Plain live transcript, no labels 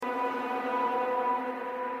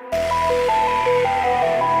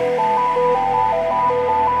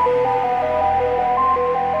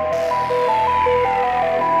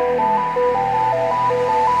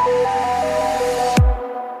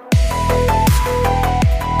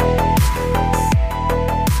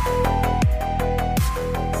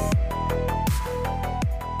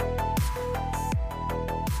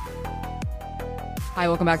Hi,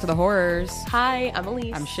 welcome back to The Horrors. Hi, I'm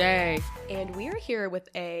Elise. I'm Shay. And we are here with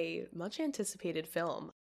a much anticipated film.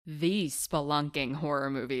 The spelunking horror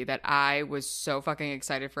movie that I was so fucking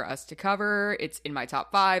excited for us to cover. It's in my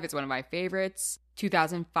top 5. It's one of my favorites.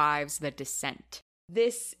 2005's The Descent.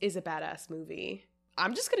 This is a badass movie.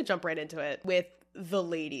 I'm just going to jump right into it with the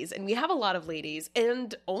ladies. And we have a lot of ladies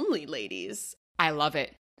and only ladies. I love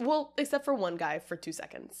it. Well, except for one guy for 2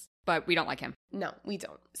 seconds. But we don't like him. No, we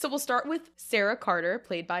don't. So we'll start with Sarah Carter,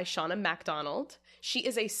 played by Shauna MacDonald. She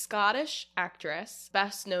is a Scottish actress,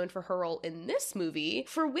 best known for her role in this movie,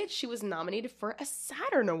 for which she was nominated for a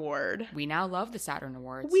Saturn Award. We now love the Saturn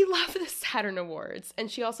Awards. We love the Saturn Awards.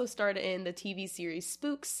 And she also starred in the TV series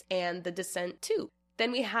Spooks and The Descent 2.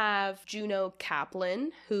 Then we have Juno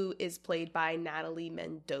Kaplan, who is played by Natalie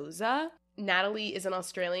Mendoza. Natalie is an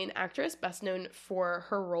Australian actress, best known for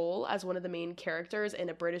her role as one of the main characters in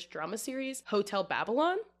a British drama series, Hotel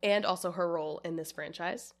Babylon, and also her role in this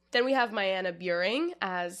franchise. Then we have Mayanna Buring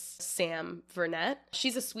as Sam Vernet.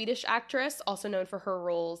 She's a Swedish actress, also known for her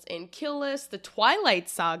roles in Kill List, The Twilight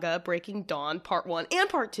Saga, Breaking Dawn, Part 1 and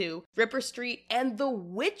Part 2, Ripper Street, and The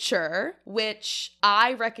Witcher, which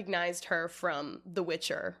I recognized her from The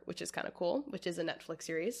Witcher, which is kind of cool, which is a Netflix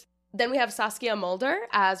series. Then we have Saskia Mulder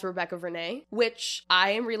as Rebecca Vernay, which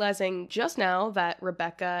I am realizing just now that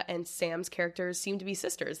Rebecca and Sam's characters seem to be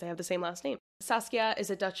sisters. They have the same last name. Saskia is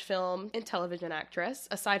a Dutch film and television actress.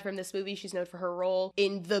 Aside from this movie, she's known for her role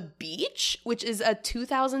in The Beach, which is a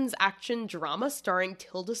 2000s action drama starring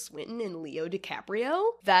Tilda Swinton and Leo DiCaprio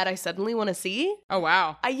that I suddenly want to see. Oh,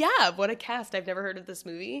 wow. Yeah, what a cast. I've never heard of this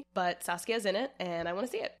movie, but Saskia's in it and I want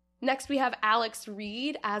to see it. Next, we have Alex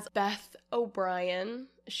Reed as Beth O'Brien.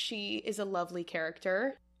 She is a lovely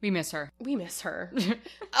character. We miss her. We miss her.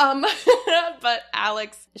 But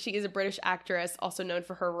Alex, she is a British actress, also known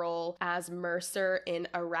for her role as Mercer in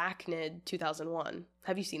Arachnid 2001.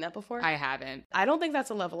 Have you seen that before? I haven't. I don't think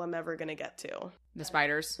that's a level I'm ever going to get to. The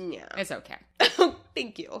spiders? Yeah. It's okay.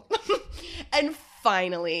 Thank you. And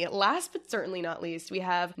finally, last but certainly not least, we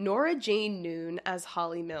have Nora Jane Noon as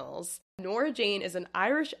Holly Mills. Nora Jane is an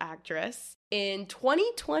Irish actress. In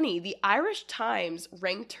 2020, the Irish Times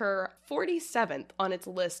ranked her 47th on its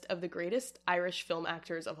list of the greatest Irish film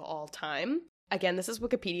actors of all time. Again, this is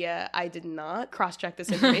Wikipedia. I did not cross-check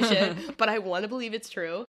this information, but I want to believe it's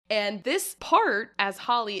true. And this part, as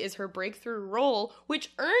Holly, is her breakthrough role,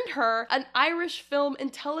 which earned her an Irish Film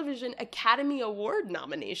and Television Academy Award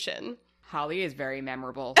nomination. Holly is very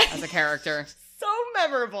memorable as a character. So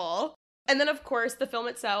memorable. And then, of course, the film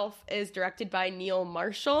itself is directed by Neil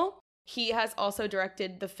Marshall. He has also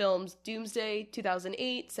directed the films Doomsday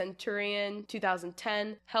 2008, Centurion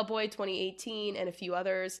 2010, Hellboy 2018, and a few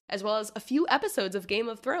others, as well as a few episodes of Game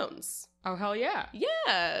of Thrones. Oh, hell yeah.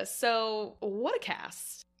 Yeah, so what a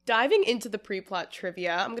cast. Diving into the pre-plot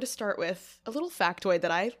trivia, I'm going to start with a little factoid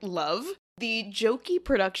that I love. The jokey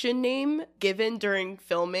production name given during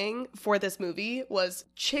filming for this movie was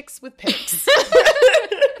Chicks with Picks.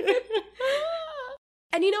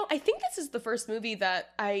 And you know, I think this is the first movie that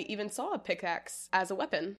I even saw a pickaxe as a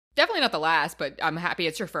weapon. Definitely not the last, but I'm happy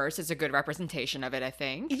it's your first. It's a good representation of it, I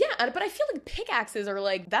think. Yeah, but I feel like pickaxes are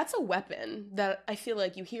like, that's a weapon that I feel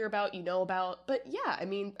like you hear about, you know about. But yeah, I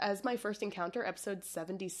mean, as my first encounter, episode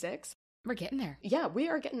 76. We're getting there. Yeah, we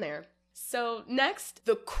are getting there. So next,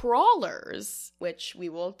 the crawlers, which we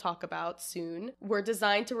will talk about soon, were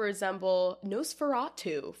designed to resemble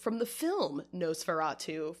Nosferatu from the film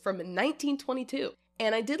Nosferatu from 1922.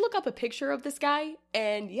 And I did look up a picture of this guy,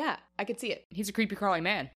 and yeah, I could see it. He's a creepy crawling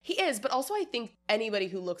man. He is, but also I think anybody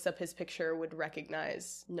who looks up his picture would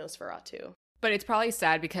recognize Nosferatu. But it's probably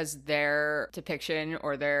sad because their depiction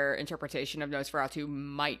or their interpretation of Nosferatu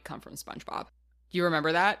might come from SpongeBob. Do you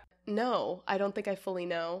remember that? No, I don't think I fully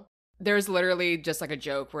know. There's literally just like a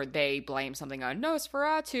joke where they blame something on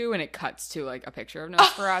Nosferatu, and it cuts to like a picture of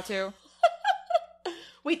Nosferatu.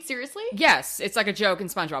 Wait, seriously? Yes, it's like a joke in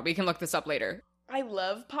SpongeBob. We can look this up later. I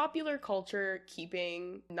love popular culture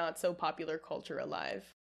keeping not so popular culture alive.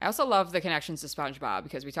 I also love the connections to SpongeBob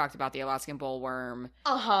because we talked about the Alaskan bullworm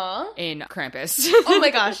in Krampus. Oh my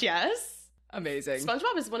gosh, yes. Amazing.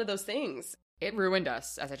 SpongeBob is one of those things. It ruined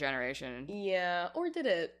us as a generation. Yeah, or did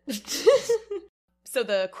it? So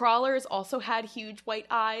the crawlers also had huge white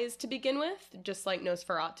eyes to begin with, just like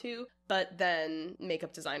Nosferatu, but then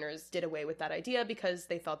makeup designers did away with that idea because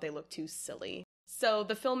they thought they looked too silly. So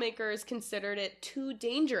the filmmakers considered it too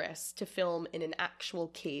dangerous to film in an actual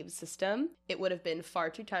cave system. It would have been far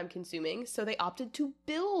too time consuming, so they opted to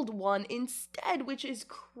build one instead, which is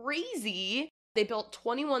crazy. They built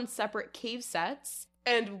 21 separate cave sets,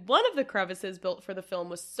 And one of the crevices built for the film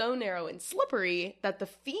was so narrow and slippery that the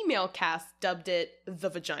female cast dubbed it the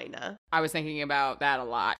vagina. I was thinking about that a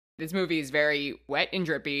lot. This movie is very wet and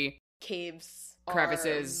drippy. Caves,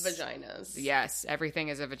 crevices, are vaginas. Yes, everything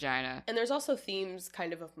is a vagina. And there's also themes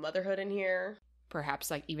kind of motherhood in here. Perhaps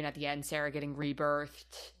like even at the end, Sarah getting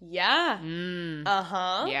rebirthed. Yeah.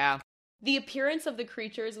 Uh-huh. Yeah. The appearance of the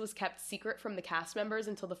creatures was kept secret from the cast members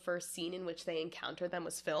until the first scene in which they encounter them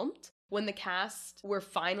was filmed. When the cast were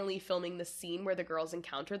finally filming the scene where the girls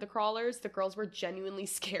encountered the crawlers, the girls were genuinely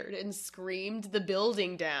scared and screamed the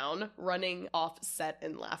building down, running off set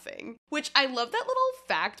and laughing. Which I love that little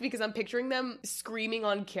fact because I'm picturing them screaming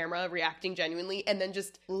on camera, reacting genuinely, and then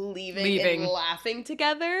just leaving. And laughing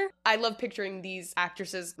together. I love picturing these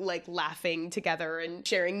actresses like laughing together and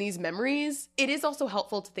sharing these memories. It is also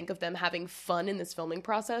helpful to think of them having fun in this filming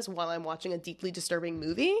process while I'm watching a deeply disturbing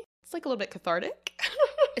movie. It's like a little bit cathartic.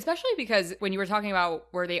 Especially because when you were talking about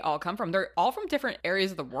where they all come from, they're all from different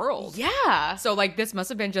areas of the world. Yeah. So like this must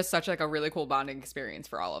have been just such like a really cool bonding experience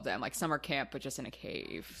for all of them. Like summer camp, but just in a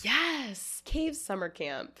cave. Yes. Cave summer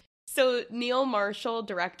camp. So Neil Marshall,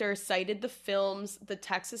 director, cited the films The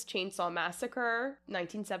Texas Chainsaw Massacre,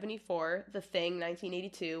 1974, The Thing,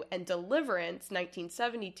 1982, and Deliverance,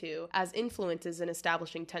 1972, as influences in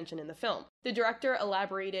establishing tension in the film. The director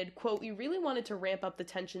elaborated, quote, "We really wanted to ramp up the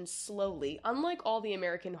tension slowly, unlike all the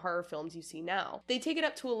American horror films you see now. They take it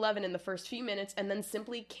up to 11 in the first few minutes and then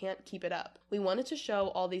simply can't keep it up. We wanted to show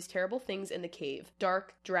all these terrible things in the cave.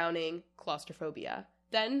 Dark, drowning, claustrophobia.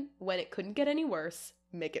 Then, when it couldn't get any worse,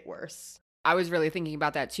 make it worse." I was really thinking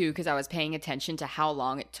about that too because I was paying attention to how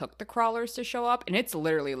long it took the crawlers to show up, and it's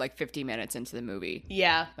literally like 50 minutes into the movie.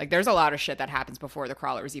 Yeah. Like there's a lot of shit that happens before the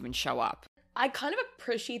crawlers even show up. I kind of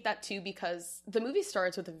appreciate that too because the movie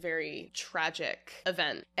starts with a very tragic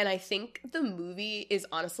event. And I think the movie is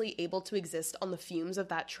honestly able to exist on the fumes of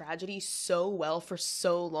that tragedy so well for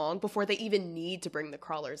so long before they even need to bring the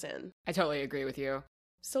crawlers in. I totally agree with you.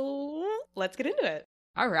 So let's get into it.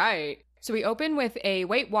 All right. So we open with a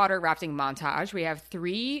whitewater rafting montage. We have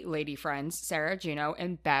 3 lady friends, Sarah, Juno,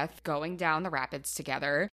 and Beth, going down the rapids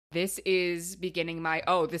together. This is beginning my,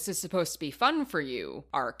 oh, this is supposed to be fun for you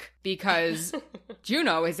arc, because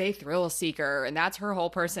Juno is a thrill seeker, and that's her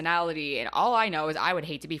whole personality. And all I know is I would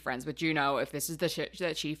hate to be friends with Juno if this is the shit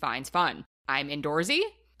that she finds fun. I'm indoorsy.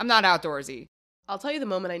 I'm not outdoorsy. I'll tell you the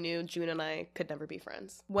moment I knew Juno and I could never be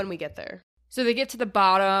friends, when we get there. So they get to the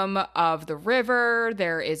bottom of the river.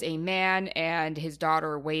 There is a man and his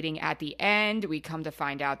daughter waiting at the end. We come to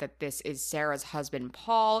find out that this is Sarah's husband,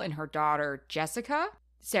 Paul, and her daughter, Jessica.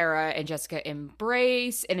 Sarah and Jessica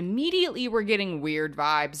embrace, and immediately we're getting weird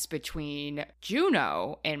vibes between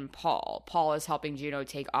Juno and Paul. Paul is helping Juno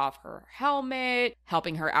take off her helmet,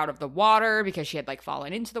 helping her out of the water because she had like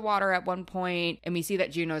fallen into the water at one point. And we see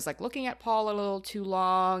that Juno's like looking at Paul a little too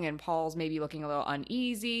long, and Paul's maybe looking a little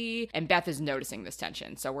uneasy, and Beth is noticing this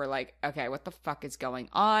tension. So we're like, okay, what the fuck is going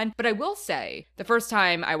on? But I will say, the first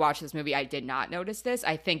time I watched this movie, I did not notice this.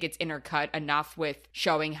 I think it's intercut enough with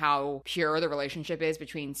showing how pure the relationship is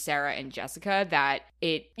between Sarah and Jessica that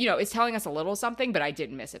it, is telling us a little something, but I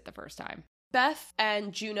didn't miss it the first time. Beth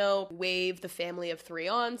and Juno wave the family of 3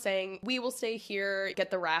 on, saying, "We will stay here,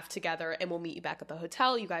 get the raft together, and we'll meet you back at the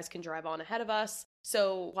hotel. You guys can drive on ahead of us."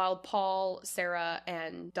 So while Paul, Sarah,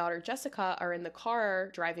 and daughter Jessica are in the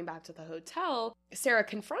car driving back to the hotel, Sarah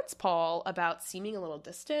confronts Paul about seeming a little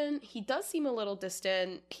distant. He does seem a little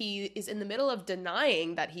distant. He is in the middle of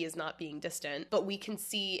denying that he is not being distant, but we can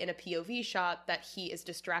see in a POV shot that he is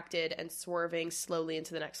distracted and swerving slowly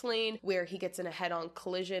into the next lane, where he gets in a head-on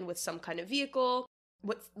collision with some kind of vehicle.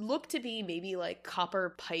 What looked to be maybe like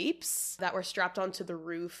copper pipes that were strapped onto the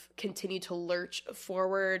roof continue to lurch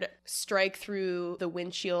forward, strike through the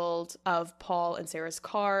windshield of Paul and Sarah's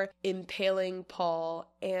car, impaling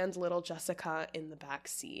Paul and little Jessica in the back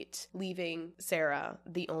seat, leaving Sarah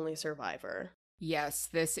the only survivor. Yes,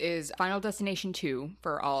 this is Final Destination 2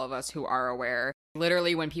 for all of us who are aware.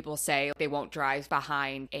 Literally, when people say they won't drive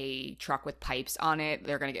behind a truck with pipes on it,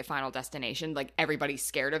 they're going to get Final Destination. Like, everybody's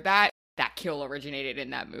scared of that. That kill originated in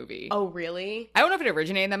that movie. Oh, really? I don't know if it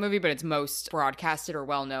originated in that movie, but it's most broadcasted or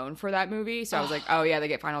well known for that movie. So I was like, oh yeah, they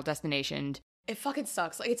get Final Destination. It fucking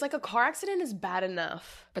sucks. Like, it's like a car accident is bad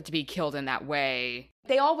enough. But to be killed in that way.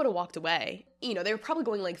 They all would have walked away. They were probably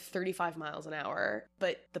going like 35 miles an hour,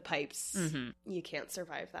 but the pipes, you can't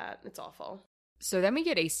survive that. It's awful. So then we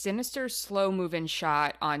get a sinister slow-moving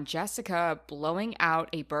shot on Jessica blowing out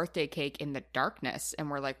a birthday cake in the darkness. And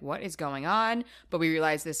we're like, what is going on? But we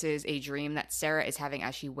realize this is a dream that Sarah is having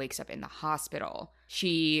as she wakes up in the hospital.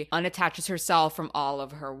 She unattaches herself from all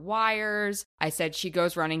of her wires. I said she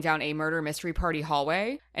goes running down a murder mystery party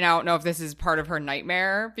hallway. And I don't know if this is part of her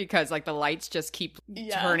nightmare because like the lights just keep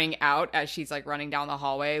turning out as she's like running down the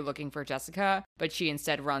hallway looking for Jessica. But she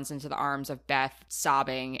instead runs into the arms of Beth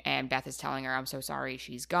sobbing, and Beth is telling her, I'm so sorry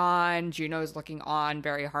she's gone. Juno's looking on,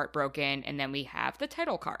 very heartbroken. And then we have the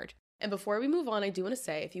title card. And before we move on, I do want to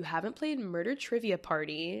say, if you haven't played Murder Trivia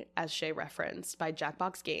Party, as Shay referenced, by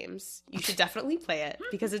Jackbox Games, you should definitely play it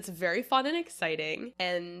because it's very fun and exciting.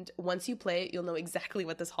 And once you play it, you'll know exactly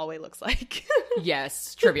what this hallway looks like.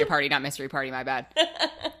 Yes, Trivia Party, not Mystery Party, my bad.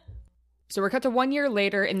 So we're cut to 1 year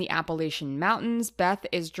later in the Appalachian Mountains. Beth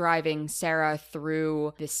is driving Sarah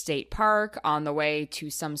through the state park on the way to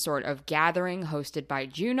some sort of gathering hosted by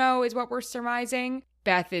Juno, is what we're surmising.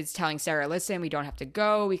 Beth is telling Sarah, listen, we don't have to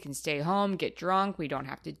go. We can stay home, get drunk. We don't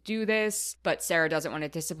have to do this. But Sarah doesn't want to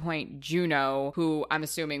disappoint Juno, who I'm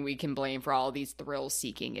assuming we can blame for all of these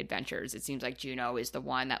thrill-seeking adventures. It seems like Juno is the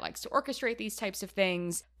one that likes to orchestrate these types of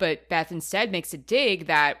things. But Beth instead makes a dig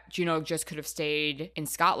that Juno just could have stayed in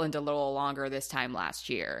Scotland a little longer this time last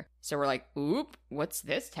year. So we're like, oop, what's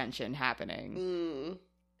this tension happening?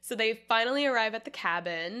 So they finally arrive at the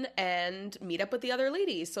cabin and meet up with the other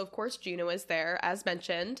ladies. So, of course, Juno is there, as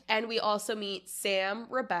mentioned. And we also meet Sam,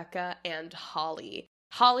 Rebecca, and Holly.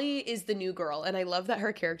 Holly is the new girl, and I love that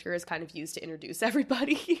her character is kind of used to introduce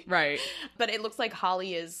everybody. Right. But it looks like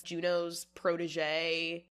Holly is Juno's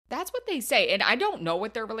protege. That's what they say. And I don't know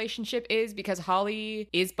what their relationship is because Holly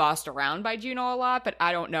is bossed around by Juno a lot, but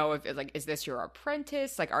I don't know if, like, is this your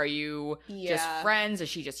apprentice? Like, are you just friends? Is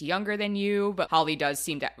she just younger than you? But Holly does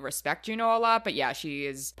seem to respect Juno a lot. But yeah, she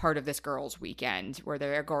is part of this girls' weekend where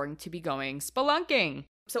they're going to be going spelunking.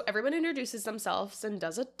 So everyone introduces themselves and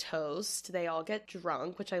does a toast. They all get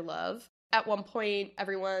drunk, which I love. At one point,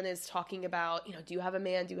 everyone is talking about, do you have a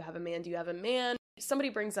man? Do you have a man? Do you have a man? Somebody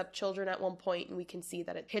brings up children at one point, and we can see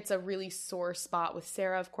that it hits a really sore spot with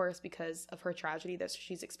Sarah, of course, because of her tragedy that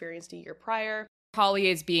she's experienced a year prior. Holly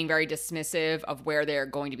is being very dismissive of where they're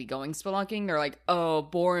going to be going spelunking. They're like, oh,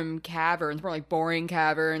 boring caverns. We're like, boring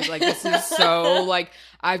caverns. Like, this is so, like,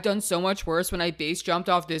 I've done so much worse when I base jumped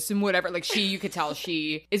off this and whatever. Like, you could tell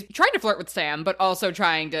she is trying to flirt with Sam, but also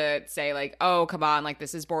trying to say, like, oh, come on, like,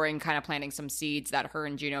 this is boring, kind of planting some seeds that her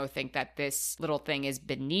and Juno think that this little thing is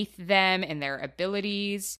beneath them and their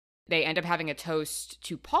abilities. They end up having a toast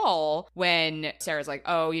to Paul when Sarah's like,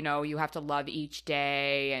 oh, you have to love each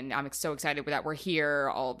day, and I'm so excited that we're here,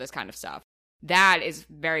 all of this kind of stuff. That is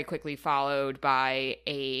very quickly followed by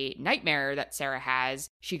a nightmare that Sarah has.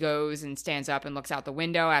 She goes and stands up and looks out the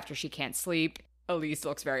window after she can't sleep. Elise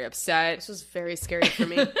looks very upset. This was very scary for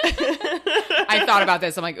me. I thought about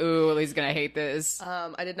this. I'm like, ooh, Elise's gonna hate this.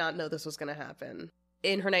 I did not know this was gonna happen.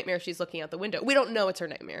 In her nightmare, she's looking out the window. We don't know it's her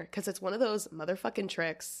nightmare because it's one of those motherfucking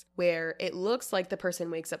tricks where it looks like the person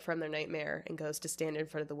wakes up from their nightmare and goes to stand in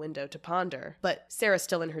front of the window to ponder. But Sarah's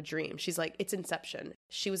still in her dream. She's like, it's Inception.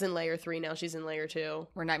 She was in layer 3, now she's in layer 2.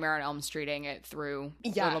 We're Nightmare on Elm Streeting it through a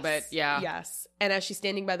little bit. Yeah. Yes. And as she's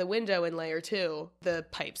standing by the window in layer 2, the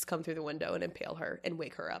pipes come through the window and impale her and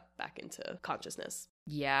wake her up back into consciousness.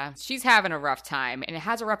 Yeah, she's having a rough time, and it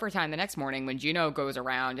has a rougher time the next morning when Juno goes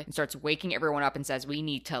around and starts waking everyone up and says, we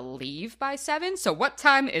need to leave by 7. So what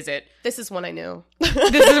time is it? This is when I knew. This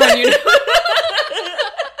is when you knew.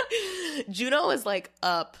 Juno is like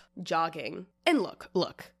up jogging. And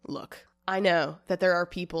look. I know that there are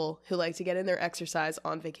people who like to get in their exercise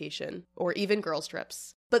on vacation or even girls'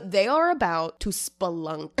 trips, but they are about to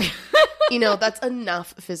spelunk. That's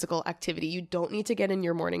enough physical activity. You don't need to get in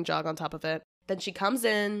your morning jog on top of it. Then she comes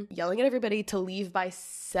in, yelling at everybody to leave by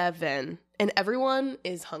 7. And everyone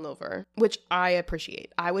is hungover, which I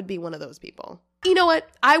appreciate. I would be one of those people. You know what?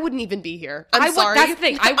 I wouldn't even be here. I'm sorry. That's the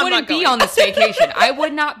thing. I wouldn't be on this vacation. I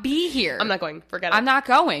would not be here. I'm not going. Forget it. I'm not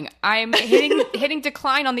going. I'm hitting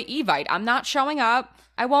decline on the Evite. I'm not showing up.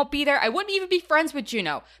 I won't be there. I wouldn't even be friends with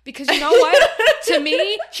Juno because you know what? To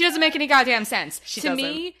me, she doesn't make any goddamn sense. To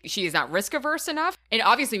me, she is not risk averse enough. And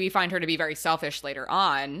obviously we find her to be very selfish later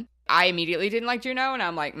on. I immediately didn't like Juno, and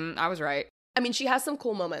I'm like, I was right. I mean, she has some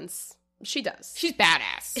cool moments. She does. She's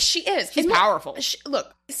badass. She is. She's powerful.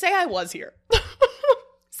 Look, say I was here.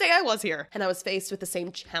 Say I was here, and I was faced with the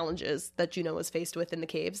same challenges that Juno was faced with in the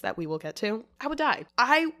caves that we will get to. I would die.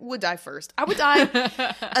 I would die first. I would die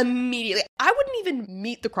immediately. I wouldn't even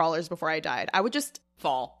meet the crawlers before I died. I would just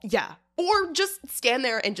fall. Yeah. Or just stand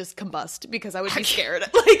there and just combust because I would be scared.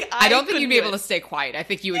 I don't think you'd be able to stay quiet. I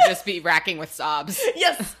think you would just be racking with sobs.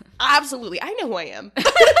 Yes, absolutely. I know who I am.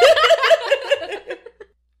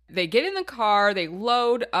 They get in the car, they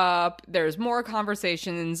load up, there's more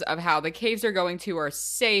conversations of how the caves they're going to are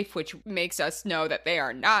safe, which makes us know that they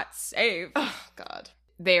are not safe. Oh, God.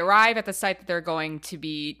 They arrive at the site that they're going to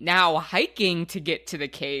be now hiking to get to the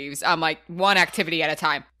caves, like one activity at a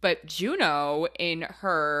time. But Juno, in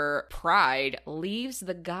her pride, leaves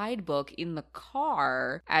the guidebook in the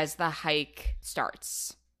car as the hike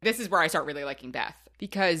starts. This is where I start really liking Beth,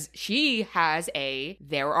 because she has a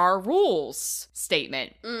 "there are rules"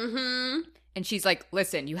 statement. Mm-hmm. And she's like,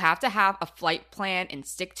 listen, you have to have a flight plan and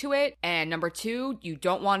stick to it. And number 2, you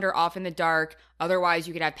don't wander off in the dark. Otherwise,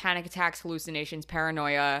 you could have panic attacks, hallucinations,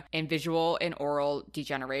 paranoia, and visual and oral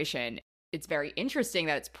degeneration. It's very interesting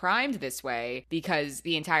that it's primed this way, because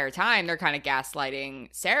the entire time they're kind of gaslighting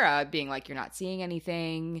Sarah, being like, you're not seeing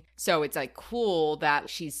anything. So it's like cool that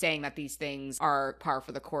she's saying that these things are par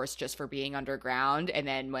for the course just for being underground. And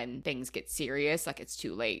then when things get serious, like it's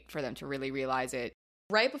too late for them to really realize it.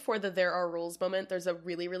 Right before the "there are rules" moment, there's a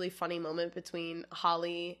really, really funny moment between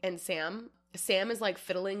Holly and Sam. Sam is like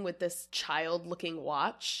fiddling with this child-looking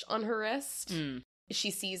watch on her wrist.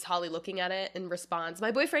 She sees Holly looking at it and responds,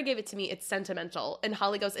 "My boyfriend gave it to me. It's sentimental." And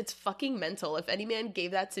Holly goes, "It's fucking mental. If any man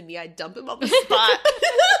gave that to me, I'd dump him on the spot."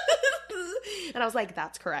 And I was like,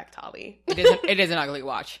 that's correct, Holly. It is an ugly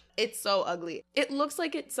watch. It's so ugly. It looks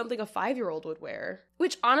like it's something a 5-year-old would wear,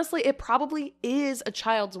 which honestly, it probably is a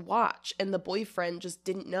child's watch, and the boyfriend just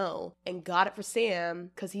didn't know and got it for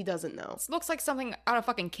Sam because he doesn't know. It looks like something out of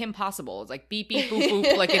fucking Kim Possible. It's like beep, beep, boop,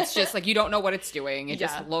 boop. Like it's just like you don't know what it's doing. It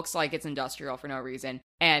just looks like it's industrial for no reason.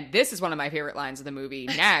 And this is one of my favorite lines of the movie.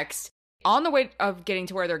 Next. On the way of getting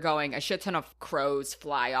to where they're going, a shit ton of crows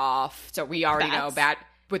fly off. So we already know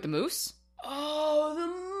with the moose. Oh, the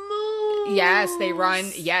moose. Yes, they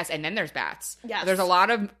run. Yes, and then there's bats. Yes. There's a lot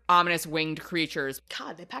of ominous winged creatures.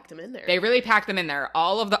 God, they packed them in there. They really packed them in there.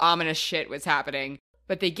 All of the ominous shit was happening.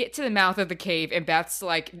 But they get to the mouth of the cave, and Beth's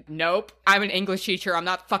like, nope, I'm an English teacher. I'm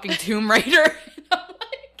not fucking Tomb Raider. And I'm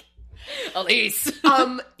like, Elise.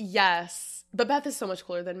 Yes. But Beth is so much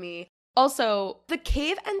cooler than me. Also, the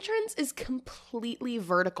cave entrance is completely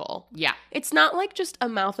vertical. Yeah. It's not like just a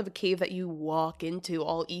mouth of a cave that you walk into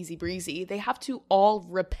all easy breezy. They have to all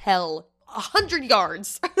rappel 100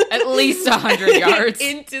 yards. At least 100 yards.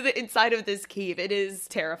 Into the inside of this cave. It is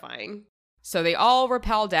terrifying. So they all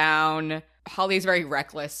rappel down. Holly's very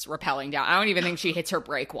reckless rappelling down. I don't even think she hits her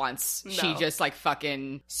brake once. No. She just like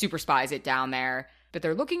fucking super spies it down there. But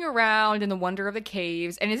they're looking around in the wonder of the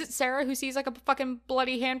caves. And is it Sarah who sees like a fucking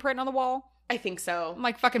bloody handprint on the wall? I think so. I'm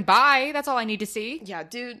like, fucking bye. That's all I need to see. Yeah,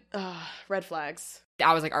 dude. Red flags.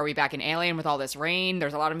 I was like, are we back in Alien with all this rain?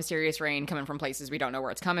 There's a lot of mysterious rain coming from places we don't know where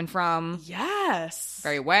it's coming from. Yes.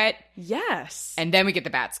 Very wet. Yes. And then we get the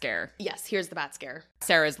bat scare. Yes, here's the bat scare.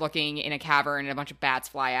 Sarah's looking in a cavern and a bunch of bats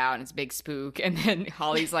fly out and it's a big spook. And then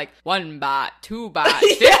Holly's like, 1 bat, 2 bats,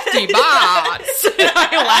 50 bats. And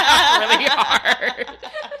I laughed really hard.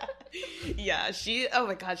 Yeah, oh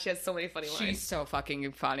my God, she has so many funny lines. She's so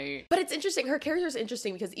fucking funny. But it's interesting. Her character is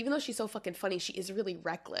interesting because even though she's so fucking funny, she is really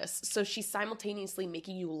reckless. So she's simultaneously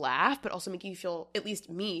making you laugh, but also making you feel, at least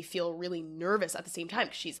me, feel really nervous at the same time.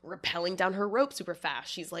 She's rappelling down her rope super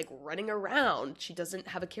fast. She's like running around. She doesn't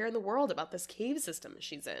have a care in the world about this cave system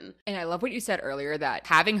she's in. And I love what you said earlier, that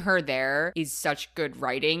having her there is such good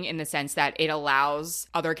writing in the sense that it allows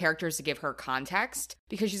other characters to give her context.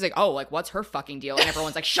 Because she's like, oh, like, what's her fucking deal? And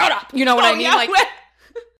everyone's like, shut up! You know what I mean? Yeah, like,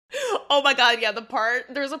 oh my God, yeah,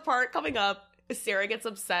 there's a part coming up. Sarah gets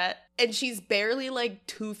upset, and she's barely like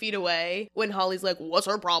 2 feet away when Holly's like, what's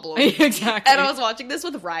her problem? Exactly. And I was watching this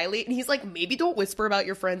with Riley, and he's like, maybe don't whisper about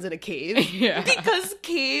your friends in a cave. Yeah. Because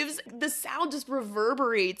caves, the sound just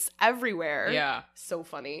reverberates everywhere. Yeah. So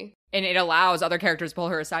funny. And it allows other characters to pull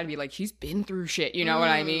her aside and be like, she's been through shit, you know what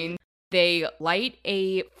I mean? They light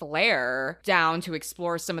a flare down to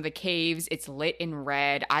explore some of the caves. It's lit in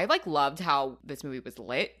red. I loved how this movie was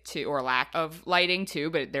lit too, or lack of lighting too,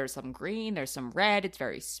 but there's some green, there's some red. It's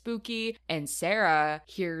very spooky. And Sarah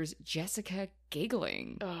hears Jessica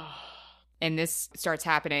giggling. And this starts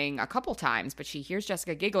happening a couple times, but she hears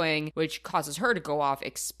Jessica giggling, which causes her to go off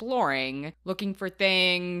exploring, looking for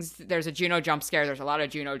things. There's a Juno jump scare. There's a lot of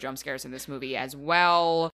Juno jump scares in this movie as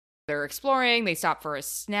well. They're exploring. They stop for a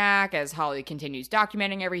snack as Holly continues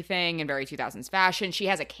documenting everything in very 2000s fashion. She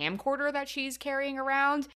has a camcorder that she's carrying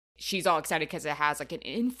around. She's all excited because it has like an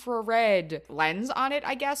infrared lens on it,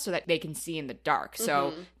 I guess, so that they can see in the dark.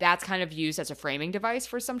 So that's kind of used as a framing device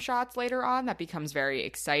for some shots later on. That becomes very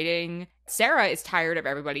exciting. Sarah is tired of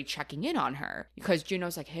everybody checking in on her because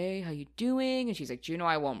Juno's like, hey, how you doing? And she's like, Juno,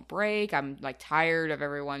 I won't break. I'm like tired of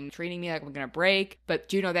everyone treating me like I'm going to break. But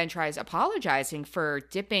Juno then tries apologizing for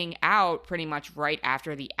dipping out pretty much right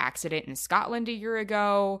after the accident in Scotland a year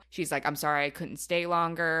ago. She's like, I'm sorry I couldn't stay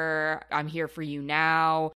longer. I'm here for you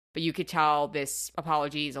now. But you could tell this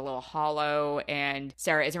apology is a little hollow and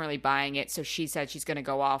Sarah isn't really buying it. So she said she's going to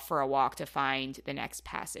go off for a walk to find the next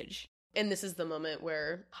passage. And this is the moment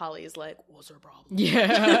where Holly is like, what's her problem?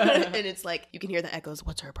 Yeah. And it's like, you can hear the echoes,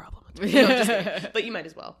 what's her problem? No, just kidding. But you might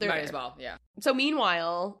as well. Might as well, yeah. So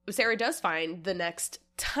meanwhile, Sarah does find the next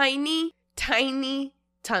tiny, tiny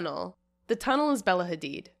tunnel. The tunnel is Bella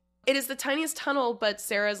Hadid. It is the tiniest tunnel, but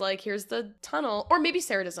Sarah's like, here's the tunnel. Or maybe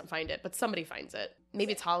Sarah doesn't find it, but somebody finds it.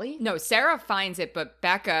 Maybe it's Holly? No, Sarah finds it, but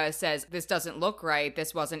Becca says, this doesn't look right.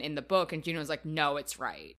 This wasn't in the book. And Juno's like, no, it's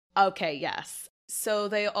right. Okay, yes. So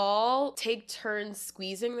they all take turns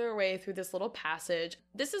squeezing their way through this little passage.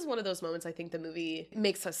 This is one of those moments I think the movie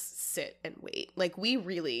makes us sit and wait. Like, we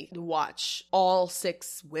really watch all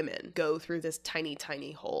 6 women go through this tiny,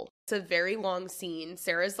 tiny hole. It's a very long scene.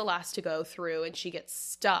 Sarah's the last to go through and she gets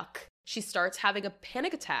stuck. She starts having a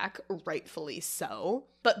panic attack, rightfully so.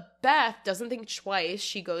 But Beth doesn't think twice.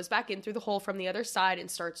 She goes back in through the hole from the other side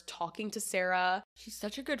and starts talking to Sarah. She's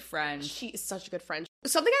such a good friend. She is such a good friend.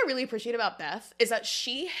 Something I really appreciate about Beth is that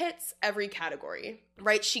she hits every category,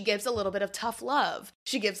 right? She gives a little bit of tough love.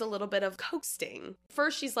 She gives a little bit of coaxing.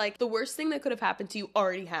 First, she's like, the worst thing that could have happened to you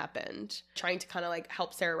already happened, trying to kind of like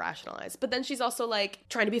help Sarah rationalize. But then she's also like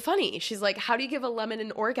trying to be funny. She's like, how do you give a lemon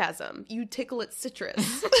an orgasm? You tickle its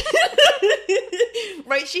citrus.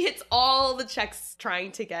 Right? She hits all the checks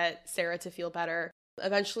trying to get Sarah to feel better.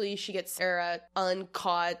 Eventually, she gets Sarah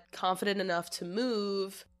uncaught, confident enough to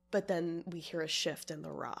move. But then we hear a shift in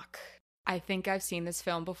the rock. I think I've seen this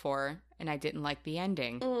film before, and I didn't like the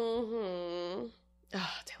ending. Mm-hmm.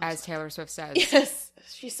 Oh, Taylor Swift says. Yes,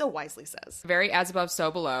 she so wisely says. Very as above,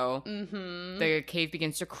 so below. Mm-hmm. The cave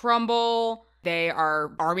begins to crumble. They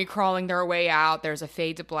are army crawling their way out. There's a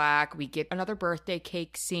fade to black. We get another birthday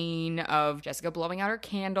cake scene of Jessica blowing out her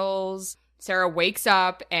candles. Sarah wakes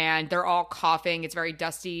up, and they're all coughing. It's very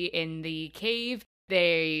dusty in the cave.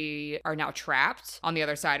 They are now trapped on the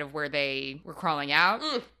other side of where they were crawling out.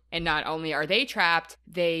 And not only are they trapped,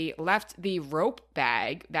 they left the rope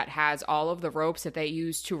bag that has all of the ropes that they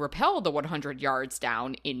used to rappel the 100 yards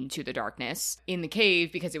down into the darkness in the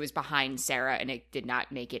cave because it was behind Sarah and it did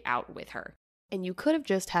not make it out with her. And you could have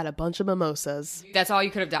just had a bunch of mimosas. That's all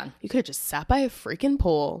you could have done. You could have just sat by a freaking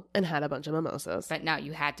pool and had a bunch of mimosas. But no,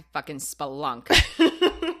 you had to fucking spelunk.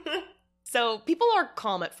 So people are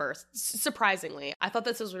calm at first, surprisingly. I thought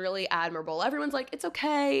this was really admirable. Everyone's like, it's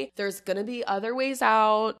okay. There's going to be other ways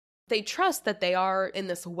out. They trust that they are in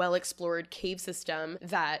this well-explored cave system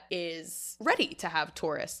that is ready to have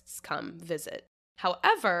tourists come visit.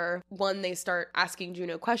 However, when they start asking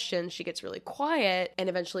Juno questions, she gets really quiet and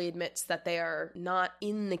eventually admits that they are not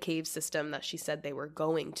in the cave system that she said they were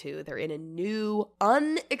going to. They're in a new,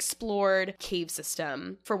 unexplored cave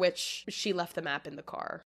system for which she left the map in the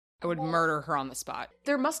car. I would murder her on the spot.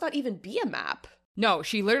 There must not even be a map. No,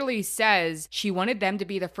 she literally says she wanted them to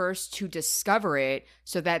be the first to discover it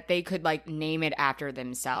so that they could, like, name it after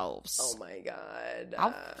themselves. Oh my god.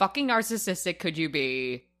 How fucking narcissistic could you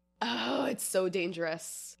be? Oh, it's so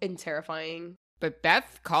dangerous and terrifying. But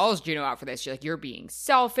Beth calls Juno out for this. She's like, you're being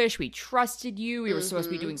selfish. We trusted you. We were supposed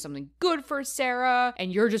to be doing something good for Sarah.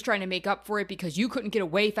 And you're just trying to make up for it because you couldn't get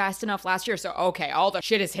away fast enough last year. So, okay, all the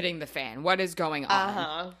shit is hitting the fan. What is going on?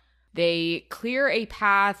 Uh-huh. They clear a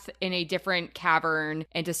path in a different cavern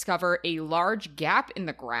and discover a large gap in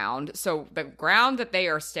the ground. So the ground that they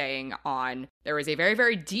are staying on, there is a very,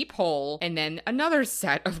 very deep hole and then another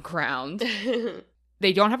set of ground.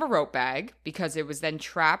 They don't have a rope bag because it was then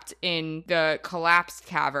trapped in the collapsed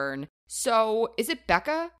cavern. So is it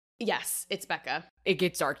Becca? Yes, it's Becca. It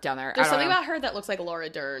gets dark down there. There's something about her that looks like Laura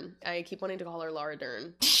Dern. I keep wanting to call her Laura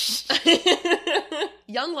Dern.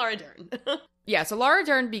 Young Laura Dern. Yeah, so Laura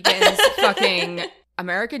Dern begins fucking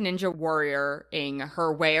American Ninja Warrior-ing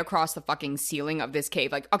her way across the fucking ceiling of this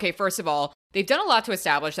cave. Like, okay, first of all, they've done a lot to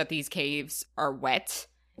establish that these caves are wet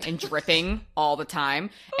and dripping all the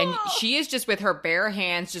time. And she is just with her bare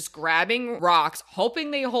hands just grabbing rocks,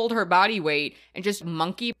 hoping they hold her body weight, and just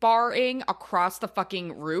monkey barring across the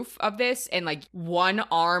fucking roof of this, and like one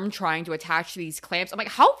arm trying to attach to these clamps. I'm like,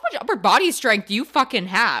 how much upper body strength do you fucking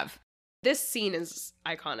have? This scene is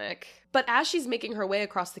iconic. But as she's making her way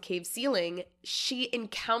across the cave ceiling, she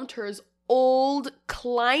encounters old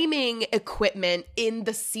climbing equipment in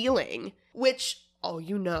the ceiling, which, oh,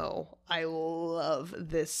 you know, I love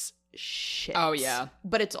this shit. Oh, yeah.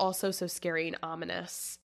 But it's also so scary and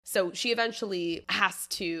ominous. So she eventually has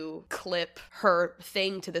to clip her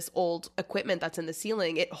thing to this old equipment that's in the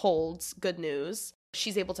ceiling. It holds, good news.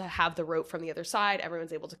 She's able to have the rope from the other side.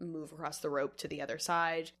 Everyone's able to move across the rope to the other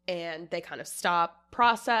side. And they kind of stop,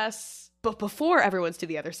 process. But before everyone's to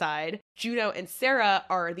the other side, Juno and Sarah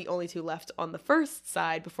are the only two left on the first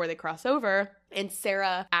side before they cross over. And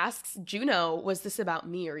Sarah asks Juno, was this about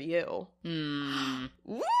me or you?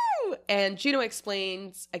 Woo! And Juno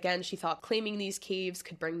explains, again, she thought claiming these caves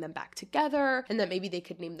could bring them back together and that maybe they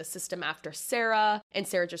could name the system after Sarah. And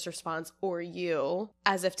Sarah just responds, or you,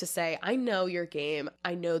 as if to say, I know your game.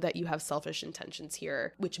 I know that you have selfish intentions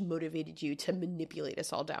here, which motivated you to manipulate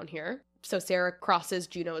us all down here. So Sarah crosses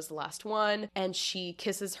Juno as the last one, and she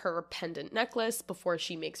kisses her pendant necklace before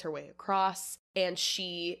she makes her way across. And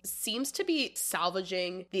she seems to be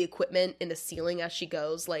salvaging the equipment in the ceiling as she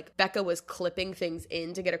goes. Like, Becca was clipping things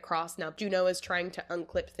in to get across. Now Juno is trying to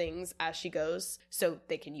unclip things as she goes so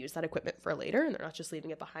they can use that equipment for later and they're not just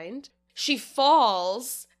leaving it behind. She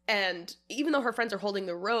falls, and even though her friends are holding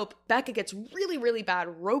the rope, Becca gets really, really bad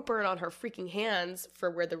rope burn on her freaking hands for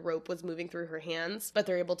where the rope was moving through her hands. But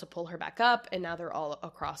they're able to pull her back up, and now they're all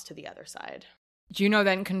across to the other side. Juno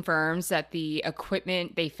then confirms that the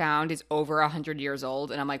equipment they found is over 100 years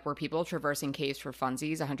old. And I'm like, were people traversing caves for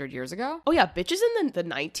funsies 100 years ago? Oh, yeah. Bitches in the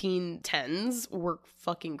 1910s were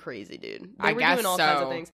fucking crazy, dude. They I were guess doing all so. kinds of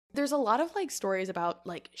things. There's a lot of like stories about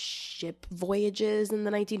like ship voyages in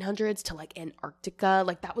the 1900s to like Antarctica.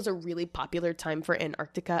 Like that was a really popular time for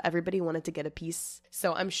Antarctica. Everybody wanted to get a piece.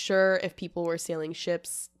 So I'm sure if people were sailing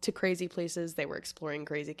ships to crazy places, they were exploring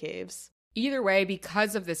crazy caves. Either way,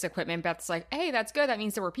 because of this equipment, Beth's like, hey, that's good. That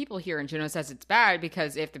means there were people here. And Juno says it's bad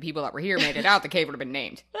because if the people that were here made it out, the cave would have been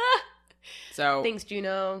named. So thanks,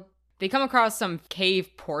 Juno. They come across some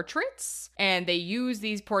cave portraits, and they use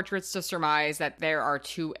these portraits to surmise that there are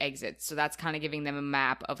 2 exits. So that's kind of giving them a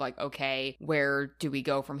map of like, okay, where do we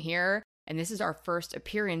go from here? And this is our first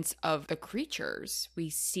appearance of the creatures. We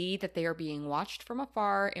see that they are being watched from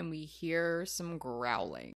afar, and we hear some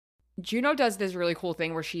growling. Juno does this really cool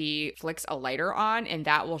thing where she flicks a lighter on, and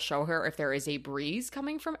that will show her if there is a breeze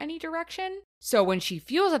coming from any direction. So when she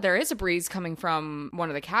feels that there is a breeze coming from one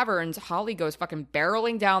of the caverns, Holly goes fucking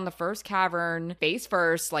barreling down the first cavern, face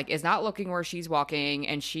first, like is not looking where she's walking,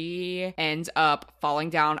 and she ends up falling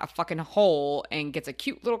down a fucking hole and gets a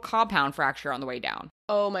cute little compound fracture on the way down.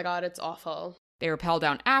 Oh my god, it's awful. They rappel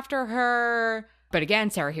down after her. But again,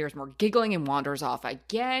 Sarah hears more giggling and wanders off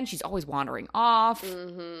again. She's always wandering off.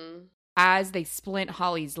 Mm-hmm. As they splint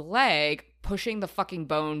Holly's leg, pushing the fucking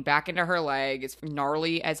bone back into her leg. It's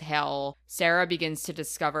gnarly as hell. Sarah begins to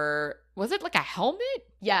discover, was it like a helmet?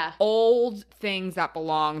 Yeah. Old things that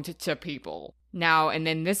belonged to people. Now, and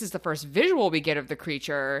then this is the first visual we get of the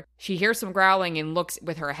creature. She hears some growling and looks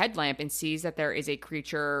with her headlamp and sees that there is a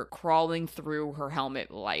creature crawling through her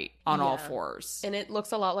helmet light on all fours. And it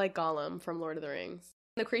looks a lot like Gollum from Lord of the Rings.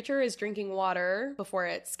 The creature is drinking water before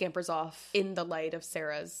it scampers off in the light of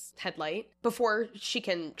Sarah's headlight. Before she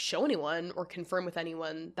can show anyone or confirm with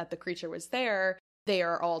anyone that the creature was there, they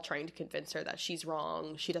are all trying to convince her that she's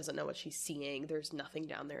wrong. She doesn't know what she's seeing. There's nothing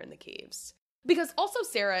down there in the caves. Because also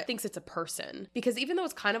Sarah thinks it's a person. Because even though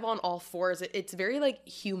it's kind of on all fours, it's very like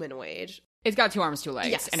humanoid. It's got 2 arms, 2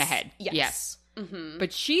 legs, and a head. Yes. Mm-hmm.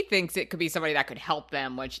 But she thinks it could be somebody that could help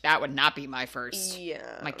them, which that would not be my first.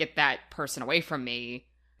 Yeah. Like, get that person away from me.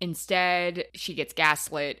 Instead, she gets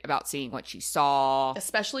gaslit about seeing what she saw.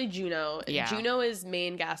 Especially Juno. Yeah. Juno is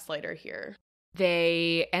main gaslighter here.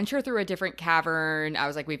 They enter through a different cavern. I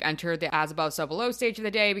was like, we've entered the as above, so below stage of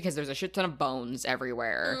the day because there's a shit ton of bones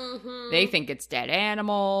everywhere. Mm-hmm. They think it's dead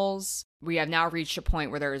animals. We have now reached a point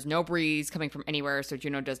where there is no breeze coming from anywhere, so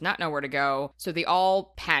Juno does not know where to go. So they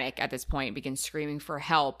all panic at this point, begin screaming for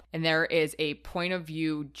help. And there is a point of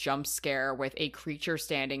view jump scare with a creature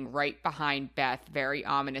standing right behind Beth very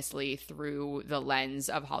ominously through the lens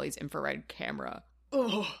of Holly's infrared camera.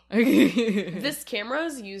 Oh. This camera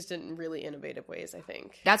is used in really innovative ways, I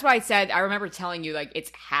think. That's why I said, I remember telling you, like,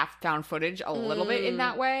 it's half found footage a little bit in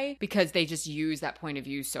that way, because they just use that point of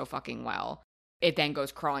view so fucking well. It then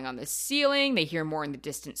goes crawling on the ceiling, they hear more in the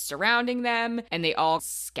distance surrounding them, and they all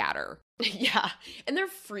scatter. Yeah, and they're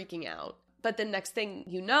freaking out. But the next thing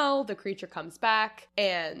you know, the creature comes back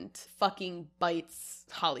and fucking bites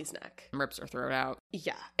Holly's neck. Rips her throat out.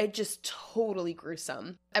 Yeah, it just totally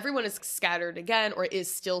gruesome. Everyone is scattered again, or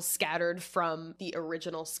is still scattered from the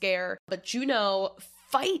original scare. But Juno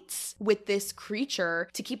fights with this creature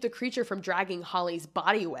to keep the creature from dragging Holly's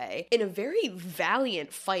body away in a very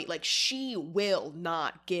valiant fight. Like, she will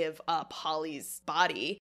not give up Holly's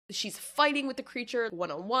body. She's fighting with the creature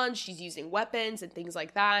one-on-one. She's using weapons and things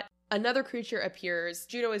like that. Another creature appears.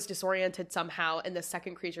 Juno is disoriented somehow, and the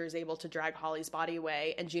second creature is able to drag Holly's body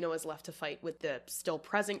away, and Juno is left to fight with the still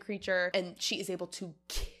present creature, and she is able to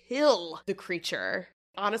kill the creature.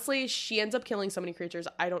 Honestly, she ends up killing so many creatures.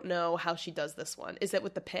 I don't know how she does this one. Is it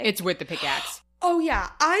with the pick? It's with the pickaxe. Oh, yeah.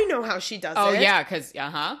 I know how she does it. Oh, yeah, because,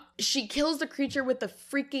 She kills the creature with the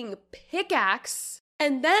freaking pickaxe,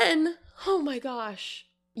 and then, oh my gosh,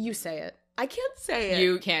 you say it. I can't say it.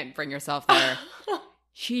 You can't bring yourself there.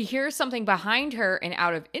 She hears something behind her, and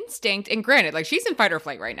out of instinct, and granted, like, she's in fight or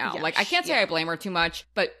flight right now. Yeah, like, I can't say I blame her too much,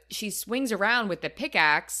 but she swings around with the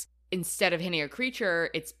pickaxe. Instead of hitting a creature,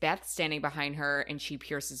 it's Beth standing behind her, and she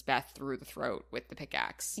pierces Beth through the throat with the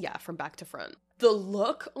pickaxe. Yeah, from back to front. The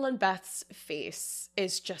look on Beth's face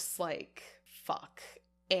is just like, fuck.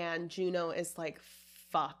 And Juno is like,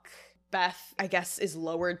 fuck. Beth, I guess, is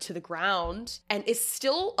lowered to the ground and is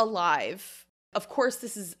still alive. Of course,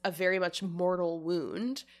 this is a very much mortal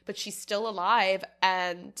wound, but she's still alive,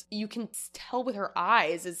 and you can tell with her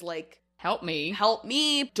eyes is like, help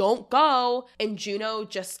me, don't go. And Juno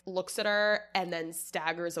just looks at her and then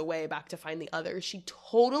staggers away back to find the others. She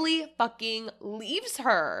totally fucking leaves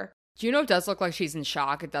her. Juno does look like she's in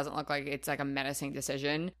shock. It doesn't look like it's like a menacing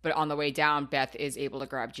decision. But on the way down, Beth is able to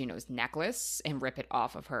grab Juno's necklace and rip it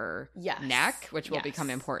off of her neck, which will become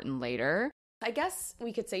important later. I guess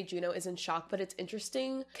we could say Juno is in shock, but it's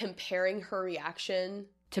interesting comparing her reaction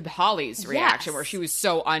to Holly's reaction, where she was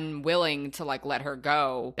so unwilling to like let her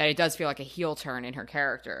go, that it does feel like a heel turn in her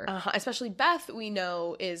character. Especially Beth, we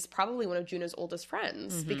know, is probably one of Juno's oldest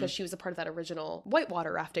friends because she was a part of that original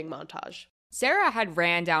whitewater rafting montage. Sarah had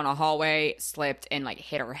ran down a hallway, slipped, and like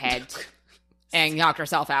hit her head and knocked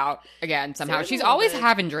herself out again somehow. She's always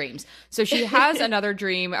having dreams. So she has another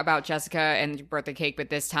dream about Jessica and birthday cake, but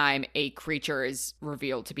this time a creature is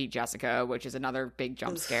revealed to be Jessica, which is another big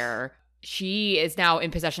jump scare. She is now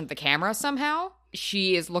in possession of the camera somehow.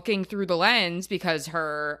 She is looking through the lens because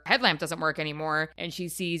her headlamp doesn't work anymore, and she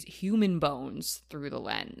sees human bones through the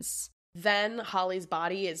lens. Then Holly's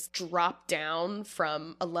body is dropped down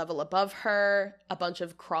from a level above her. A bunch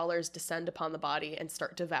of crawlers descend upon the body and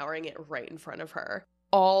start devouring it right in front of her.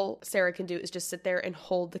 All Sarah can do is just sit there and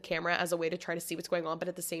hold the camera as a way to try to see what's going on, but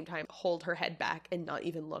at the same time hold her head back and not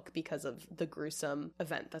even look because of the gruesome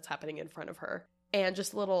event that's happening in front of her. And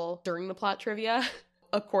just a little during the plot trivia,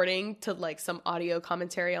 according to like some audio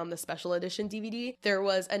commentary on the special edition DVD, there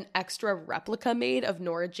was an extra replica made of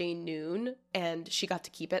Nora Jane Noon, and she got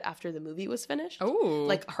to keep it after the movie was finished. Oh,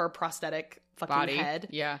 like her prosthetic fucking body head.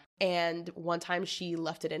 Yeah. And one time she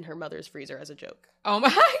left it in her mother's freezer as a joke. Oh my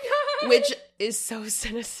God. Which is so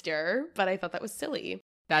sinister, but I thought that was silly.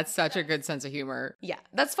 That's such a good sense of humor. Yeah,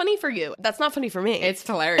 that's funny for you. That's not funny for me. It's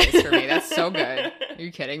hilarious for me. That's so good. Are you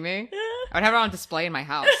kidding me? I would have it on display in my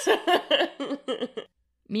house.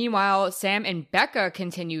 Meanwhile, Sam and Becca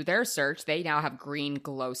continue their search. They now have green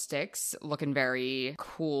glow sticks, looking very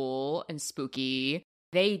cool and spooky.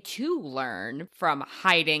 They too learn from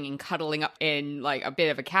hiding and cuddling up in like a bit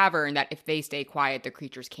of a cavern that if they stay quiet, the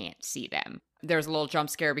creatures can't see them. There's a little jump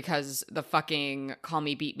scare because the fucking call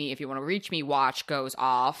me, beat me, if you want to reach me watch goes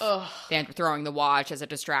off. Ugh. They end up throwing the watch as a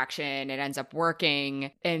distraction. It ends up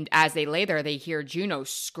working. And as they lay there, they hear Juno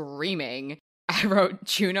screaming. I wrote,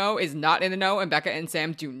 Juno is not in the know and Becca and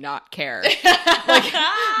Sam do not care.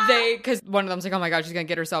 Because one of them's like, oh my God, she's going to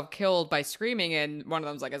get herself killed by screaming. And one of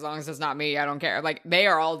them's like, as long as it's not me, I don't care. Like, they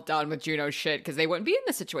are all done with Juno's shit because they wouldn't be in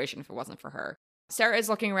this situation if it wasn't for her. Sarah is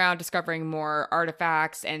looking around, discovering more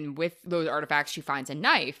artifacts, and with those artifacts, she finds a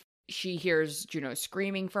knife. She hears Juno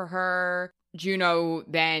screaming for her. Juno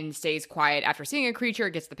then stays quiet after seeing a creature,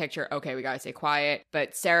 gets the picture, okay, we gotta stay quiet.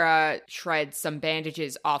 But Sarah shreds some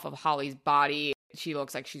bandages off of Holly's body. She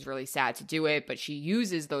looks like she's really sad to do it, but she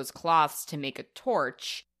uses those cloths to make a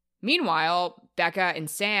torch. Meanwhile, Becca and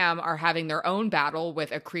Sam are having their own battle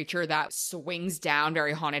with a creature that swings down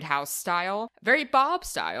very haunted house style, very Bob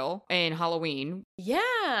style in Halloween.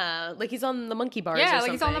 Yeah, like he's on the monkey bars. Yeah,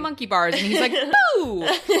 like he's on the monkey bars and he's like, boo!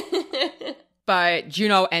 But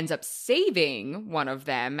Juno ends up saving one of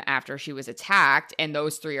them after she was attacked, and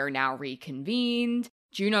those three are now reconvened.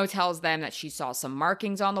 Juno tells them that she saw some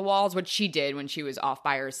markings on the walls, which she did when she was off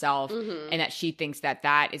by herself, and that she thinks that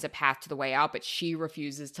that is a path to the way out, but she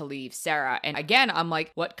refuses to leave Sarah. And again, I'm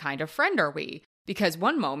like, what kind of friend are we? Because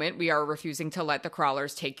one moment we are refusing to let the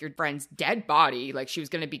crawlers take your friend's dead body, like she was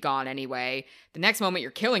going to be gone anyway. The next moment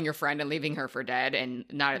you're killing your friend and leaving her for dead and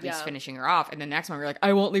not at least finishing her off. And the next moment you're like,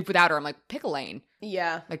 I won't leave without her. I'm like, pick a lane.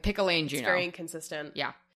 Yeah. Like, pick a lane, Juno. It's very inconsistent.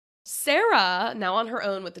 Yeah. Sarah, now on her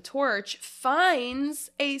own with the torch, finds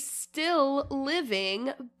a still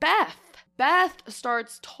living Beth. Beth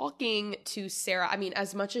starts talking to Sarah. I mean,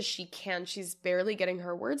 as much as she can. She's barely getting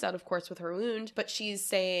her words out, of course, with her wound, but she's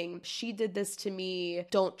saying, she did this to me.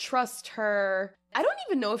 Don't trust her. I don't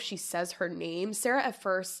even know if she says her name. Sarah at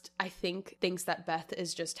first, I think, thinks that Beth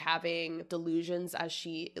is just having delusions as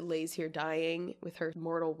she lays here dying with her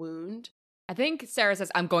mortal wound. I think Sarah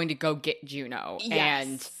says, I'm going to go get Juno.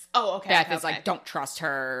 Yes. And okay, Beth is like, don't trust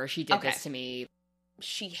her. She did Okay. this to me.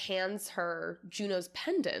 She hands her Juno's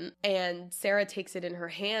pendant, and Sarah takes it in her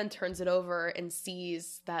hand, turns it over, and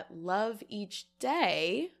sees that love each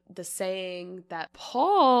day, the saying that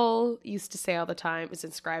Paul used to say all the time, is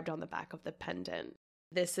inscribed on the back of the pendant.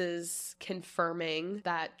 This is confirming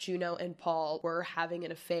that Juno and Paul were having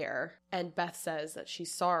an affair, and Beth says that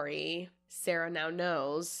she's sorry. Sarah now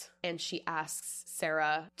knows, and she asks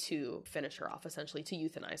Sarah to finish her off, essentially to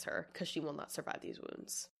euthanize her, because she will not survive these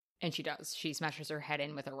wounds. And she does. She smashes her head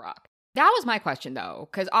in with a rock. That was my question, though,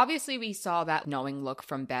 because obviously we saw that knowing look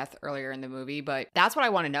from Beth earlier in the movie, but that's what I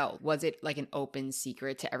want to know. Was it like an open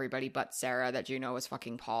secret to everybody but Sarah that Juno was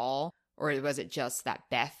fucking Paul? Or was it just that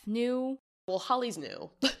Beth knew? Well, Holly's new.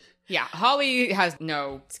 Yeah, Holly has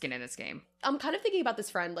no skin in this game. I'm kind of thinking about this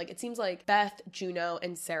friend. Like, it seems like Beth, Juno,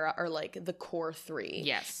 and Sarah are like the core three.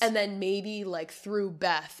 Yes. And then maybe like through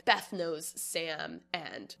Beth knows Sam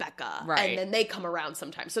and Becca. Right. And then they come around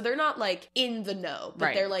sometimes. So they're not like in the know, but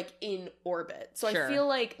Right. they're like in orbit. So Sure. I feel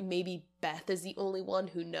like maybe Beth is the only one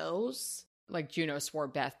who knows. Like Juno swore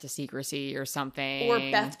Beth to secrecy or something. Or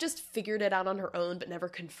Beth just figured it out on her own but never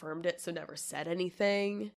confirmed it, so never said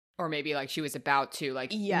anything. Or maybe like she was about to,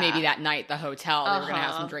 like Yeah. maybe that night at the hotel, they were going to have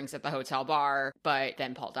Uh-huh. some drinks at the hotel bar, but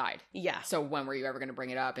then Paul died. Yeah. So when were you ever going to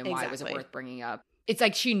bring it up and why was it Exactly. worth bringing up? It's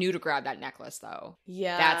like she knew to grab that necklace though.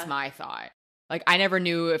 Yeah. That's my thought. Like I never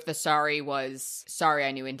knew if the sorry was sorry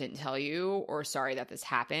I knew and didn't tell you or sorry that this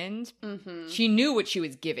happened. Mm-hmm. She knew what she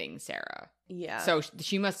was giving Sarah. Yeah. So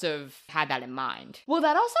she must have had that in mind. Well,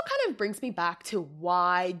 that also kind of brings me back to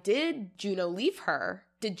why did Juno leave her?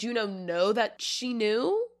 Did Juno know that she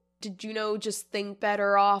knew? Did Juno just think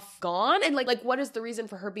better off gone? And like what is the reason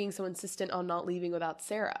for her being so insistent on not leaving without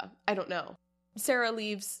Sarah? I don't know. Sarah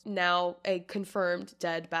leaves now a confirmed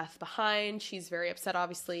dead Beth behind. She's very upset,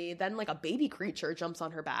 obviously. Then like a baby creature jumps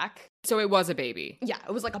on her back. So it was a baby. Yeah,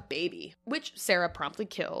 it was like a baby, which Sarah promptly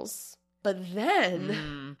kills. But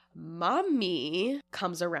then Mommy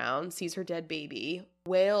comes around, sees her dead baby,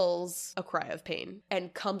 wails a cry of pain,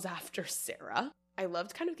 and comes after Sarah. I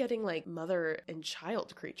loved kind of getting like mother and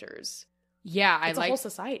child creatures. Yeah, It's a whole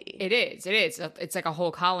society. It is. It's like a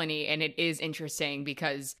whole colony, and it is interesting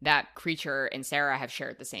because that creature and Sarah have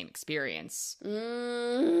shared the same experience.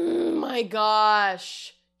 My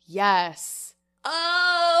gosh. Yes.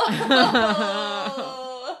 Oh.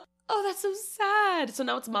 Oh, that's so sad. So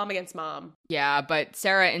now it's mom against mom. Yeah, but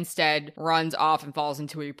Sarah instead runs off and falls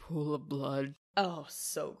into a pool of blood. Oh,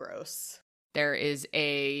 so gross. There is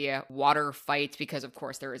a water fight because, of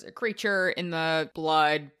course, there is a creature in the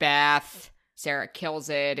blood bath. Sarah kills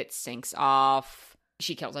it. It sinks off.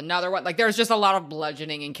 She kills another one. Like, there's just a lot of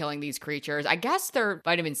bludgeoning and killing these creatures. I guess they're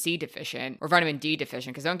vitamin C deficient or vitamin D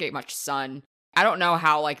deficient because they don't get much sun. I don't know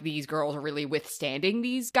how, like, these girls are really withstanding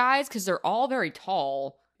these guys because they're all very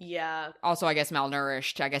tall. Yeah. Also, I guess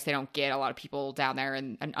malnourished. I guess they don't get a lot of people down there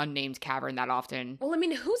in an unnamed cavern that often. Well, I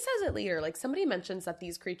mean, who says it later? Like, somebody mentions that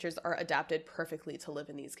these creatures are adapted perfectly to live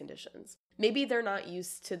in these conditions. Maybe they're not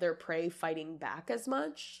used to their prey fighting back as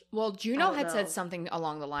much. Well, I Juno don't had know. said something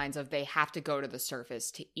along the lines of they have to go to the surface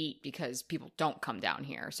to eat because people don't come down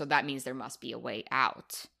here. So that means there must be a way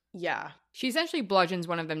out. Yeah. She essentially bludgeons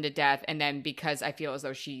one of them to death, and then because I feel as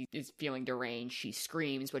though she is feeling deranged, she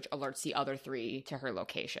screams, which alerts the other three to her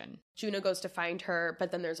location. Juno goes to find her,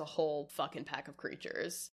 but then there's a whole fucking pack of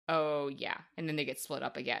creatures. Oh, yeah. And then they get split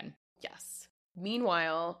up again. Yes.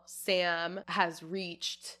 Meanwhile, Sam has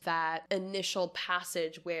reached that initial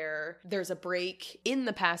passage where there's a break in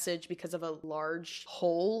the passage because of a large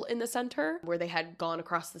hole in the center where they had gone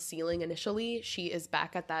across the ceiling initially. She is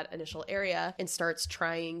back at that initial area and starts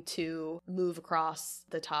trying to move across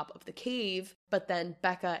the top of the cave. But then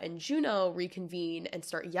Becca and Juno reconvene and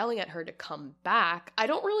start yelling at her to come back. I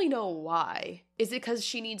don't really know why. Is it because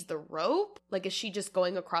she needs the rope? Like, is she just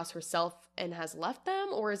going across herself and has left them?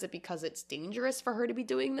 Or is it because it's dangerous for her to be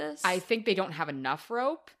doing this? I think they don't have enough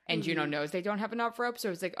rope, and Juno Mhm. knows they don't have enough rope. So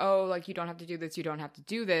it's like, oh, like, you don't have to do this, you don't have to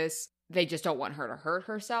do this. They just don't want her to hurt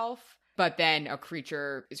herself. But then a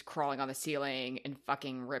creature is crawling on the ceiling and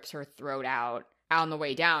fucking rips her throat out. On the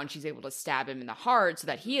way down, she's able to stab him in the heart so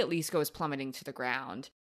that he at least goes plummeting to the ground.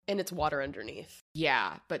 And it's water underneath.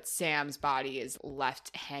 Yeah, but Sam's body is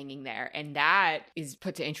left hanging there. And that is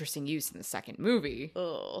put to interesting use in the second movie.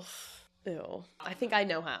 Ugh. Ew. I think I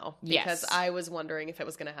know how. Because Yes. I was wondering if it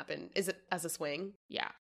was going to happen. Is it as a swing? Yeah.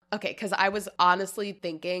 Okay, because I was honestly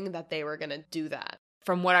thinking that they were going to do that.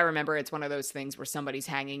 From what I remember, it's one of those things where somebody's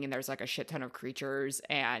hanging and there's like a shit ton of creatures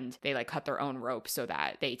and they like cut their own rope so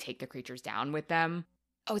that they take the creatures down with them.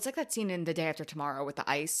 Oh, it's like that scene in The Day After Tomorrow with the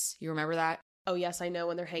ice. You remember that? Oh, yes, I know,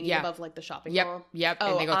 when they're hanging Yeah. above like the shopping Yep. mall. Yep.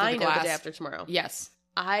 Oh, and they go through I the know glass. The Day After Tomorrow. Yes.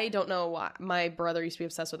 I don't know why. My brother used to be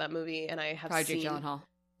obsessed with that movie, and I have Probably seen... Jake Gyllenhaal.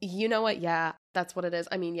 You know what? Yeah, that's what it is.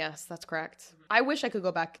 I mean, yes, that's correct. Mm-hmm. I wish I could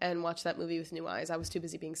go back and watch that movie with new eyes. I was too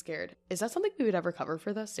busy being scared. Is that something we would ever cover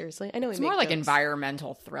for this? Seriously? I know we It's make more like jokes.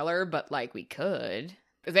 environmental thriller, but like we could.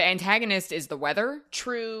 The antagonist is the weather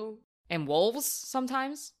True. and wolves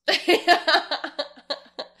sometimes.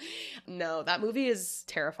 No, that movie is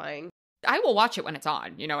terrifying. I will watch it when it's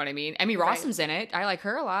on. You know what I mean? Emmy Right. Rossum's in it. I like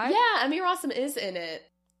her a lot. Yeah, Emmy Rossum is in it.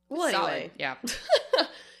 Well, Solid. anyway. Yeah.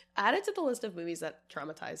 Add it to the list of movies that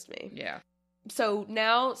traumatized me. Yeah. So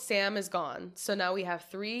now Sam is gone. So now we have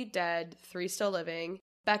 3 dead, 3 still living.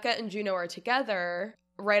 Becca and Juno are together.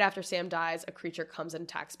 Right after Sam dies, a creature comes and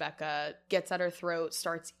attacks Becca, gets at her throat,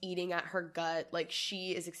 starts eating at her gut. Like,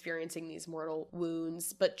 she is experiencing these mortal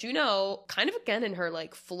wounds. But Juno, kind of again in her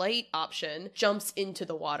like flight option, jumps into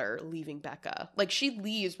the water, leaving Becca. Like, she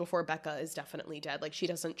leaves before Becca is definitely dead. Like, she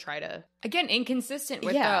doesn't try to... Again, inconsistent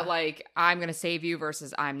with Yeah. the like, I'm going to save you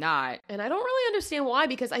versus I'm not. And I don't really understand why,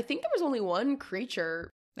 because I think there was only one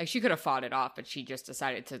creature. Like, she could have fought it off, but she just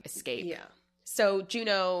decided to escape. Yeah. So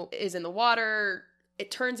Juno is in the water. It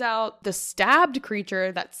turns out the stabbed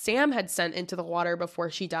creature that Sam had sent into the water before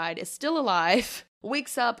she died is still alive,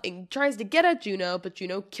 wakes up and tries to get at Juno, but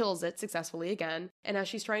Juno kills it successfully again. And as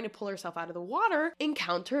she's trying to pull herself out of the water,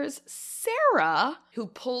 encounters Sarah, who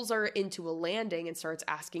pulls her into a landing and starts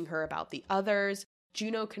asking her about the others.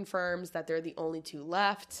 Juno confirms that they're the only 2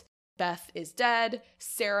 left. Beth is dead.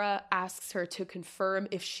 Sarah asks her to confirm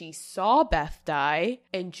if she saw Beth die,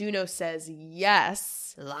 and Juno says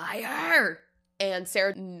yes. Liar! And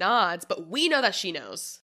Sarah nods, but we know that she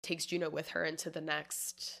knows. Takes Juno with her into the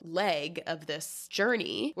next leg of this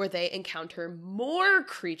journey, where they encounter more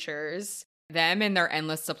creatures. Them and their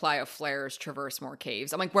endless supply of flares traverse more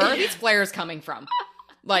caves. I'm like, where are these flares coming from?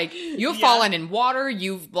 Like, you've Yeah. fallen in water,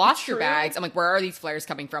 you've lost your True. bags. I'm like, where are these flares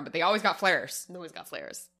coming from? But they always got flares. Nobody's got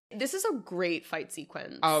flares. This is a great fight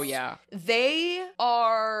sequence. Oh, yeah. They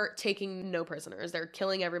are taking no prisoners. They're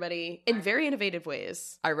killing everybody in very innovative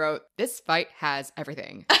ways. I wrote, this fight has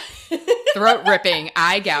everything. Throat ripping,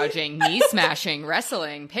 eye gouging, knee smashing,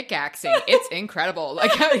 wrestling, pickaxing. It's incredible.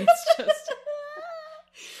 Like, it's just...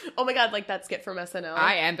 Oh my god, like that skit from SNL.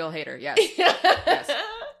 I am Bill Hader, yes. Yes.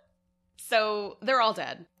 So they're all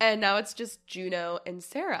dead. And now it's just Juno and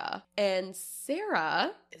Sarah. And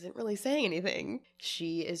Sarah isn't really saying anything.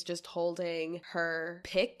 She is just holding her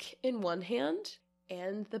pick in one hand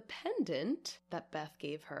and the pendant that Beth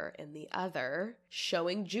gave her in the other,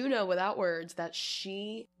 showing Juno without words that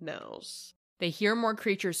she knows. They hear more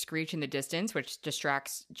creatures screech in the distance, which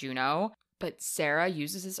distracts Juno. But Sarah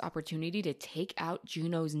uses this opportunity to take out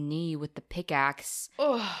Juno's knee with the pickaxe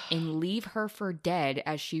Ugh. and leave her for dead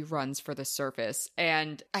as she runs for the surface.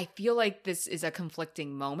 And I feel like this is a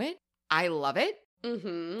conflicting moment. I love it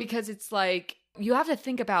Mm-hmm. because it's like, you have to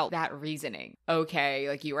think about that reasoning. Okay,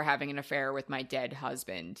 like you were having an affair with my dead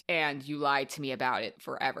husband and you lied to me about it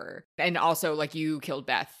forever. And also like you killed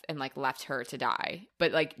Beth and like left her to die.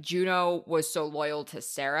 But like Juno was so loyal to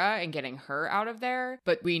Sarah and getting her out of there.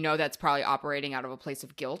 But we know that's probably operating out of a place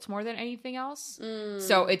of guilt more than anything else.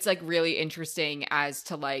 So it's like really interesting as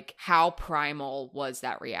to like how primal was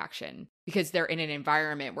that reaction. Because they're in an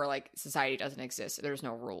environment where like society doesn't exist. There's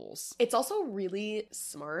no rules. It's also really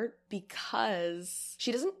smart because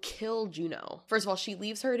she doesn't kill Juno. First of all, she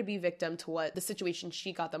leaves her to be victim to what the situation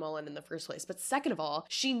she got them all in the first place. But second of all,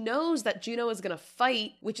 she knows that Juno is going to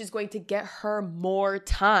fight, which is going to get her more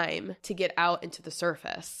time to get out into the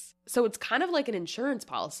surface. So it's kind of like an insurance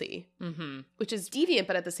policy, Mm-hmm. which is deviant,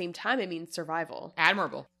 but at the same time, it means survival.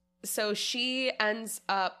 Admirable. So she ends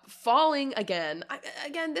up falling again.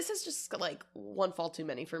 Again, this is just like one fall too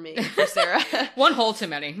many for me, for Sarah. One hole too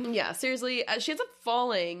many. Yeah, seriously. She ends up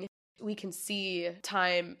falling. We can see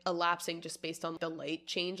time elapsing just based on the light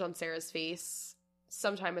change on Sarah's face.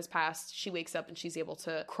 Some time has passed. She wakes up and she's able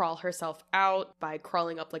to crawl herself out by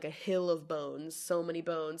crawling up like a hill of bones, so many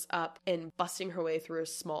bones up, and busting her way through a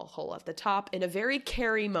small hole at the top in a very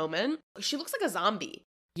Carrie moment. She looks like a zombie.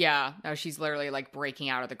 Yeah. No, she's literally like breaking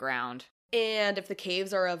out of the ground. And if the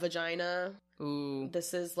caves are a vagina, Ooh.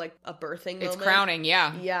 This is like a birthing moment. It's crowning,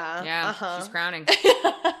 yeah. Yeah. Yeah, she's crowning.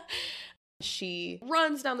 She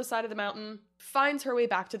runs down the side of the mountain, finds her way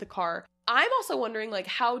back to the car. I'm also wondering, like,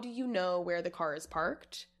 how do you know where the car is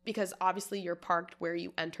parked? Because obviously you're parked where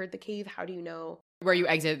you entered the cave. How do you know? Where you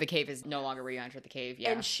exited the cave is no longer where you entered the cave,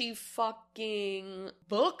 yeah. And she fucking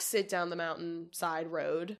books it down the mountainside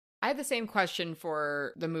road. I have the same question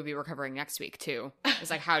for the movie we're covering next week, too.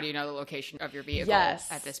 It's like, how do you know the location of your vehicle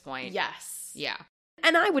at this point? Yes. Yeah.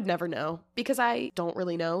 And I would never know, because I don't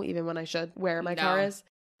really know, even when I should, where my car is.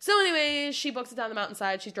 So anyway, she books it down the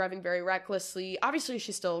mountainside. She's driving very recklessly. Obviously,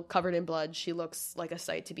 she's still covered in blood. She looks like a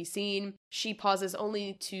sight to be seen. She pauses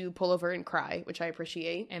only to pull over and cry, which I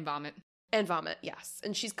appreciate. And vomit. And vomit, yes.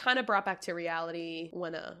 And she's kind of brought back to reality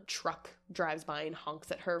when a truck drives by and honks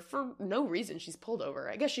at her for no reason. She's pulled over.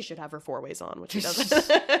 I guess she should have her four-ways on, which she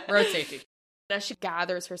doesn't. Road safety. As she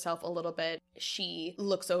gathers herself a little bit, she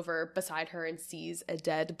looks over beside her and sees a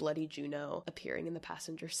dead, bloody Juno appearing in the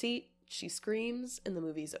passenger seat. She screams, and the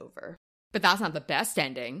movie's over. But that's not the best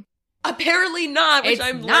ending. Apparently not, which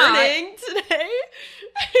I'm learning today.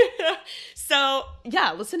 So,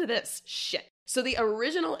 yeah, listen to this. Shit. So the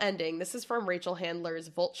original ending, this is from Rachel Handler's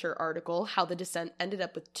Vulture article, How the Descent Ended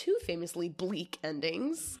Up with Two Famously Bleak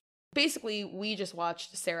Endings. Basically, we just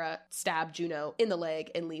watched Sarah stab Juno in the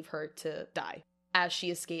leg and leave her to die. As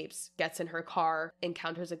she escapes, gets in her car,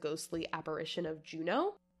 encounters a ghostly apparition of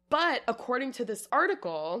Juno. But according to this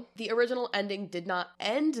article, the original ending did not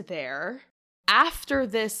end there. After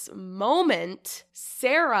this moment,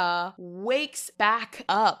 Sarah wakes back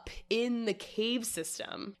up in the cave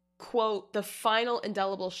system. Quote, the final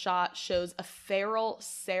indelible shot shows a feral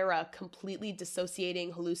Sarah completely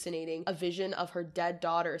dissociating, hallucinating a vision of her dead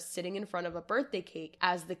daughter sitting in front of a birthday cake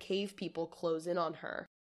as the cave people close in on her.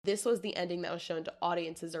 This was the ending that was shown to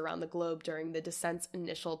audiences around the globe during The Descent's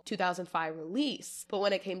initial 2005 release. But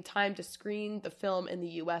when it came time to screen the film in the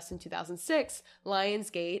US in 2006,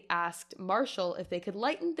 Lionsgate asked Marshall if they could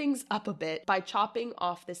lighten things up a bit by chopping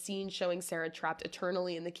off the scene showing Sarah trapped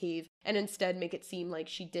eternally in the cave and instead make it seem like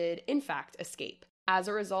she did, in fact, escape. As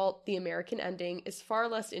a result, the American ending is far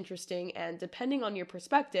less interesting and, depending on your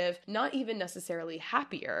perspective, not even necessarily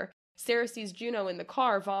happier. Sarah sees Juno in the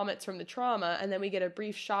car, vomits from the trauma, and then we get a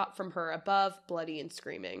brief shot from her above, bloody and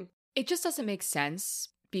screaming. It just doesn't make sense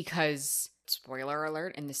because, spoiler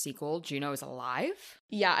alert, in the sequel, Juno is alive.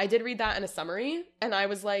 Yeah, I did read that in a summary, and I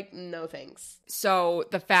was like, no thanks. So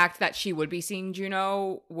the fact that she would be seeing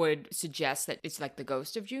Juno would suggest that it's like the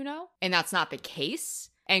ghost of Juno, and that's not the case.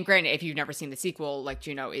 And granted, if you've never seen the sequel, like,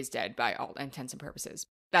 Juno is dead by all intents and purposes.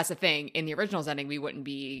 That's the thing. In the original's ending, we wouldn't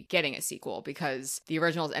be getting a sequel because the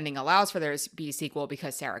original's ending allows for there to be a sequel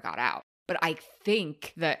because Sarah got out. But I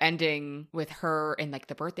think the ending with her and, like,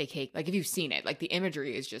 the birthday cake, like, if you've seen it, like, the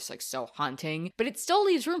imagery is just, like, so haunting. But it still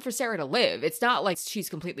leaves room for Sarah to live. It's not like she's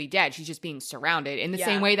completely dead. She's just being surrounded. In the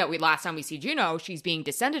same way that last time we see Juno, she's being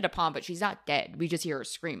descended upon, but she's not dead. We just hear her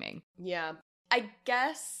screaming. Yeah. I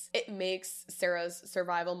guess it makes Sarah's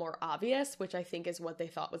survival more obvious, which I think is what they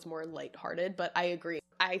thought was more lighthearted, but I agree.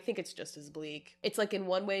 I think it's just as bleak. It's like in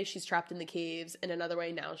one way she's trapped in the caves, in another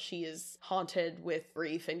way now she is haunted with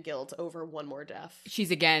grief and guilt over one more death.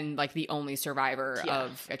 She's again like the only survivor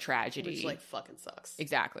of a tragedy. Which like fucking sucks.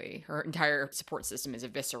 Exactly. Her entire support system is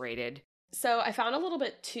eviscerated. So I found a little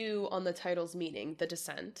bit too on the title's meaning, The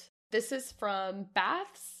Descent. This is from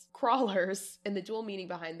Bath's Crawlers and the Dual Meaning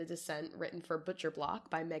Behind the Descent, written for Butcher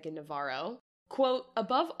Block by Megan Navarro. Quote,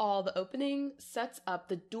 above all, the opening sets up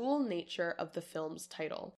the dual nature of the film's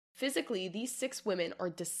title. Physically, these 6 women are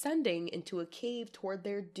descending into a cave toward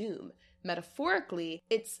their doom. Metaphorically,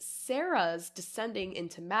 it's Sarah's descending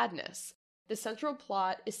into madness. The central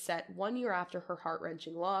plot is set 1 year after her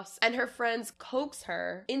heart-wrenching loss, and her friends coax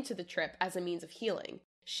her into the trip as a means of healing.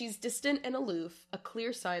 She's distant and aloof, a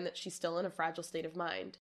clear sign that she's still in a fragile state of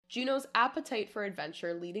mind. Juno's appetite for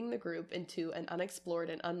adventure leading the group into an unexplored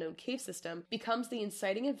and unknown cave system becomes the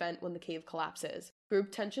inciting event when the cave collapses.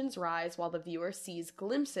 Group tensions rise while the viewer sees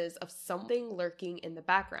glimpses of something lurking in the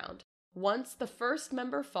background. Once the first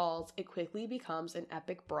member falls, it quickly becomes an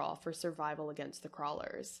epic brawl for survival against the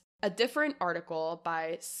crawlers. A different article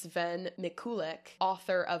by Sven Mikulik,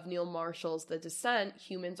 author of Neil Marshall's The Descent,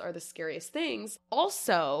 Humans Are the Scariest Things,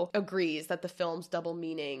 also agrees that the film's double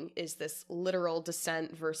meaning is this literal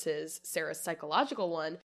descent versus Sarah's psychological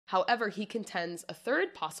one. However, he contends a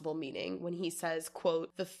third possible meaning when he says,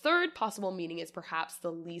 quote, the third possible meaning is perhaps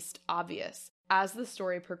the least obvious. As the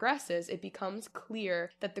story progresses, it becomes clear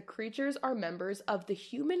that the creatures are members of the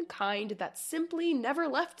humankind that simply never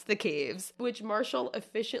left the caves, which Marshall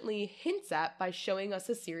efficiently hints at by showing us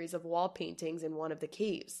a series of wall paintings in one of the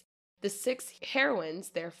caves. The 6 heroines,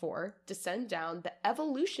 therefore, descend down the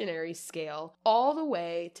evolutionary scale all the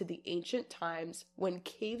way to the ancient times when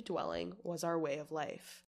cave dwelling was our way of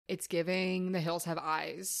life. It's giving The Hills Have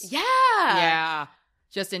Eyes. Yeah! Yeah.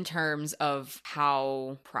 Just in terms of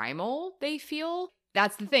how primal they feel.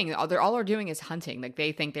 That's the thing. All they're doing is hunting. Like,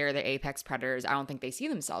 they think they're the apex predators. I don't think they see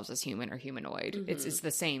themselves as human or humanoid. Mm-hmm. It's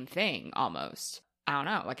the same thing, almost. I don't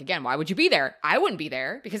know. Like, again, why would you be there? I wouldn't be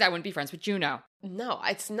there because I wouldn't be friends with Juno. No,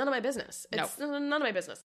 it's none of my business. It's none of my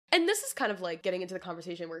business. And this is kind of like getting into the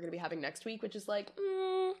conversation we're going to be having next week, which is like,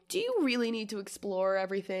 do you really need to explore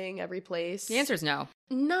everything, every place? The answer is no.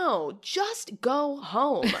 No, just go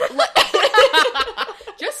home.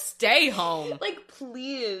 Just stay home. Like,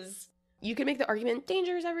 please. You can make the argument,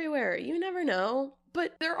 danger is everywhere. You never know.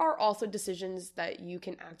 But there are also decisions that you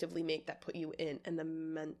can actively make that put you in an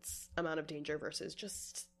immense amount of danger versus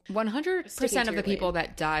just 100% of the people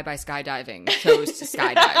that die by skydiving chose to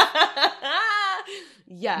skydive.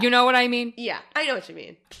 Yeah. You know what I mean? Yeah, I know what you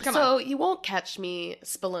mean. Come so on. You won't catch me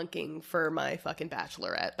spelunking for my fucking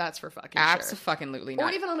bachelorette. That's for fucking sure. Absolutely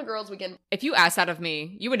not. Or even on a girls' weekend. If you asked that of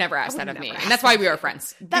me, you would never ask that of me. ask And that's why we are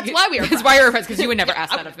friends. That's why we are friends. That's why you're friends, because you would never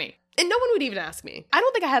ask that of me. And no one would even ask me. I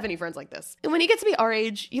don't think I have any friends like this. And when you get to be our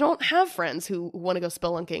age, you don't have friends who want to go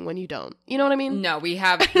spelunking when you don't. You know what I mean? No, we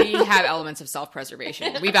have elements of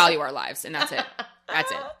self-preservation. We value our lives, and that's it.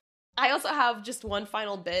 That's it. I also have just one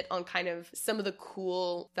final bit on kind of some of the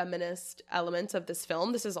cool feminist elements of this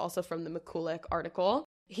film. This is also from the McCulloch article.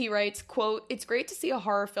 He writes, quote, "It's great to see a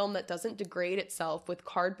horror film that doesn't degrade itself with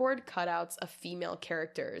cardboard cutouts of female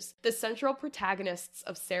characters. The central protagonists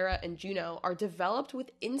of Sarah and Juno are developed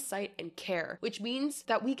with insight and care, which means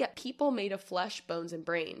that we get people made of flesh, bones, and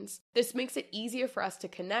brains. This makes it easier for us to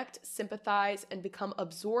connect, sympathize, and become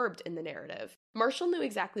absorbed in the narrative. Marshall knew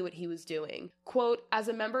exactly what he was doing. Quote, as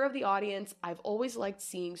a member of the audience, I've always liked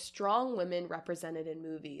seeing strong women represented in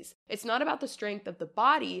movies. It's not about the strength of the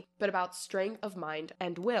body, but about strength of mind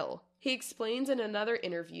and will. He explains in another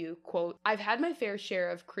interview, quote, I've had my fair share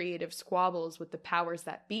of creative squabbles with the powers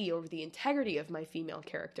that be over the integrity of my female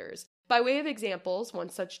characters. By way of examples, one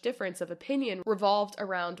such difference of opinion revolved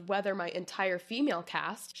around whether my entire female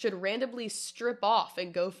cast should randomly strip off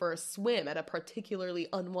and go for a swim at a particularly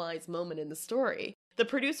unwise moment in the story. The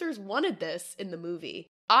producers wanted this in the movie.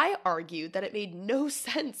 I argued that it made no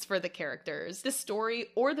sense for the characters, the story,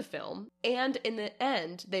 or the film, and in the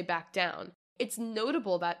end, they backed down. It's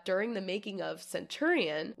notable that during the making of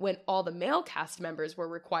Centurion, when all the male cast members were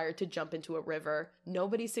required to jump into a river,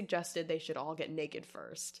 nobody suggested they should all get naked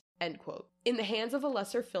first. End quote. In the hands of a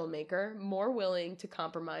lesser filmmaker, more willing to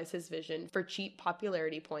compromise his vision for cheap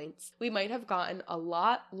popularity points, we might have gotten a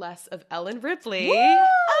lot less of Ellen Ripley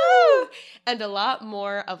and a lot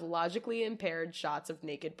more of logically impaired shots of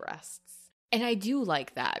naked breasts. And I do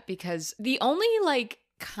like that because the only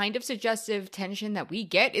kind of suggestive tension that we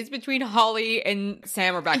get is between Holly and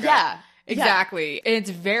Sam Rebecca. Yeah. Exactly. And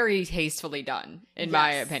it's very tastefully done, in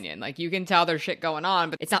my opinion. You can tell there's shit going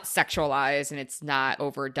on, but it's not sexualized and it's not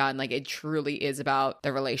overdone. It truly is about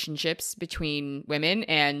the relationships between women.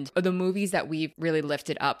 And the movies that we've really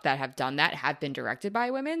lifted up that have done that have been directed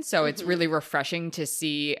by women. So it's really refreshing to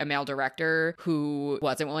see a male director who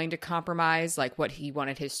wasn't willing to compromise what he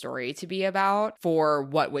wanted his story to be about for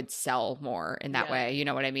what would sell more in that way. You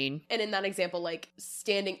know what I mean? And in that example,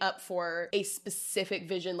 standing up for a specific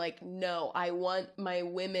vision, no, I want my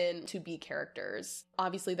women to be characters.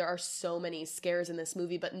 Obviously, there are so many scares in this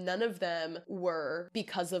movie, but none of them were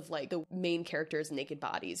because of the main characters' naked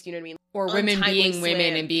bodies. You know what I mean? Or women being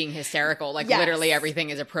women and being hysterical. Literally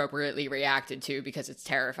everything is appropriately reacted to because it's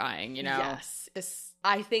terrifying, you know? Yes. This,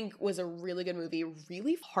 I think, was a really good movie.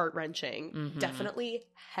 Really heart-wrenching. Mm-hmm. Definitely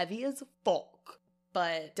heavy as fuck.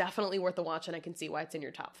 But definitely worth a watch, and I can see why it's in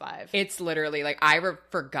your top 5. It's literally, I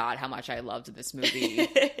forgot how much I loved this movie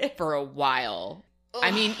for a while. Ugh.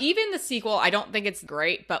 I mean, even the sequel, I don't think it's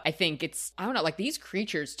great, but I think it's, I don't know, these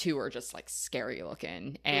creatures, too, are just, scary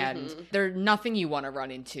looking, and they're nothing you want to run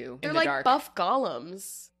into in the dark. They're buff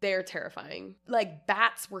golems. They're terrifying.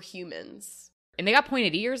 Bats were humans. And they got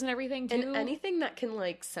pointed ears and everything, too. And anything that can,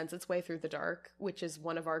 sense its way through the dark, which is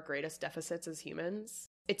one of our greatest deficits as humans,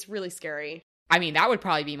 it's really scary. I mean, that would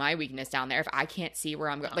probably be my weakness down there if I can't see where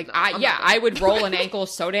I'm going. I would roll an ankle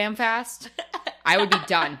so damn fast. I would be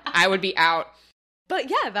done. I would be out. But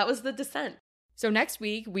yeah, that was The Descent. So next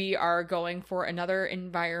week, we are going for another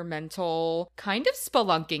environmental kind of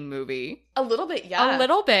spelunking movie. A little bit, yeah. A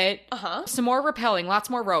little bit. Uh-huh. Some more rappelling, lots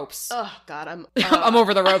more ropes. Oh, God, I'm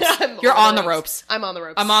over the ropes. You're on the ropes. I'm on the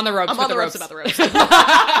ropes. I'm on the ropes. I'm on the ropes about the ropes.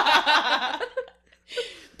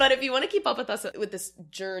 But if you want to keep up with us with this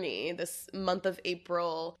journey, this month of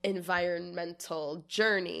April environmental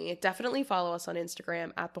journey, definitely follow us on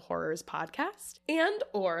Instagram at The Horrors Podcast. And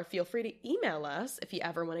or feel free to email us if you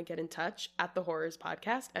ever want to get in touch at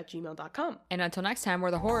thehorrorspodcast@gmail.com. And until next time, we're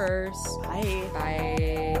The Horrors. Bye.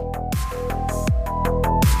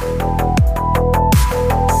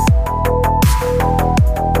 Bye.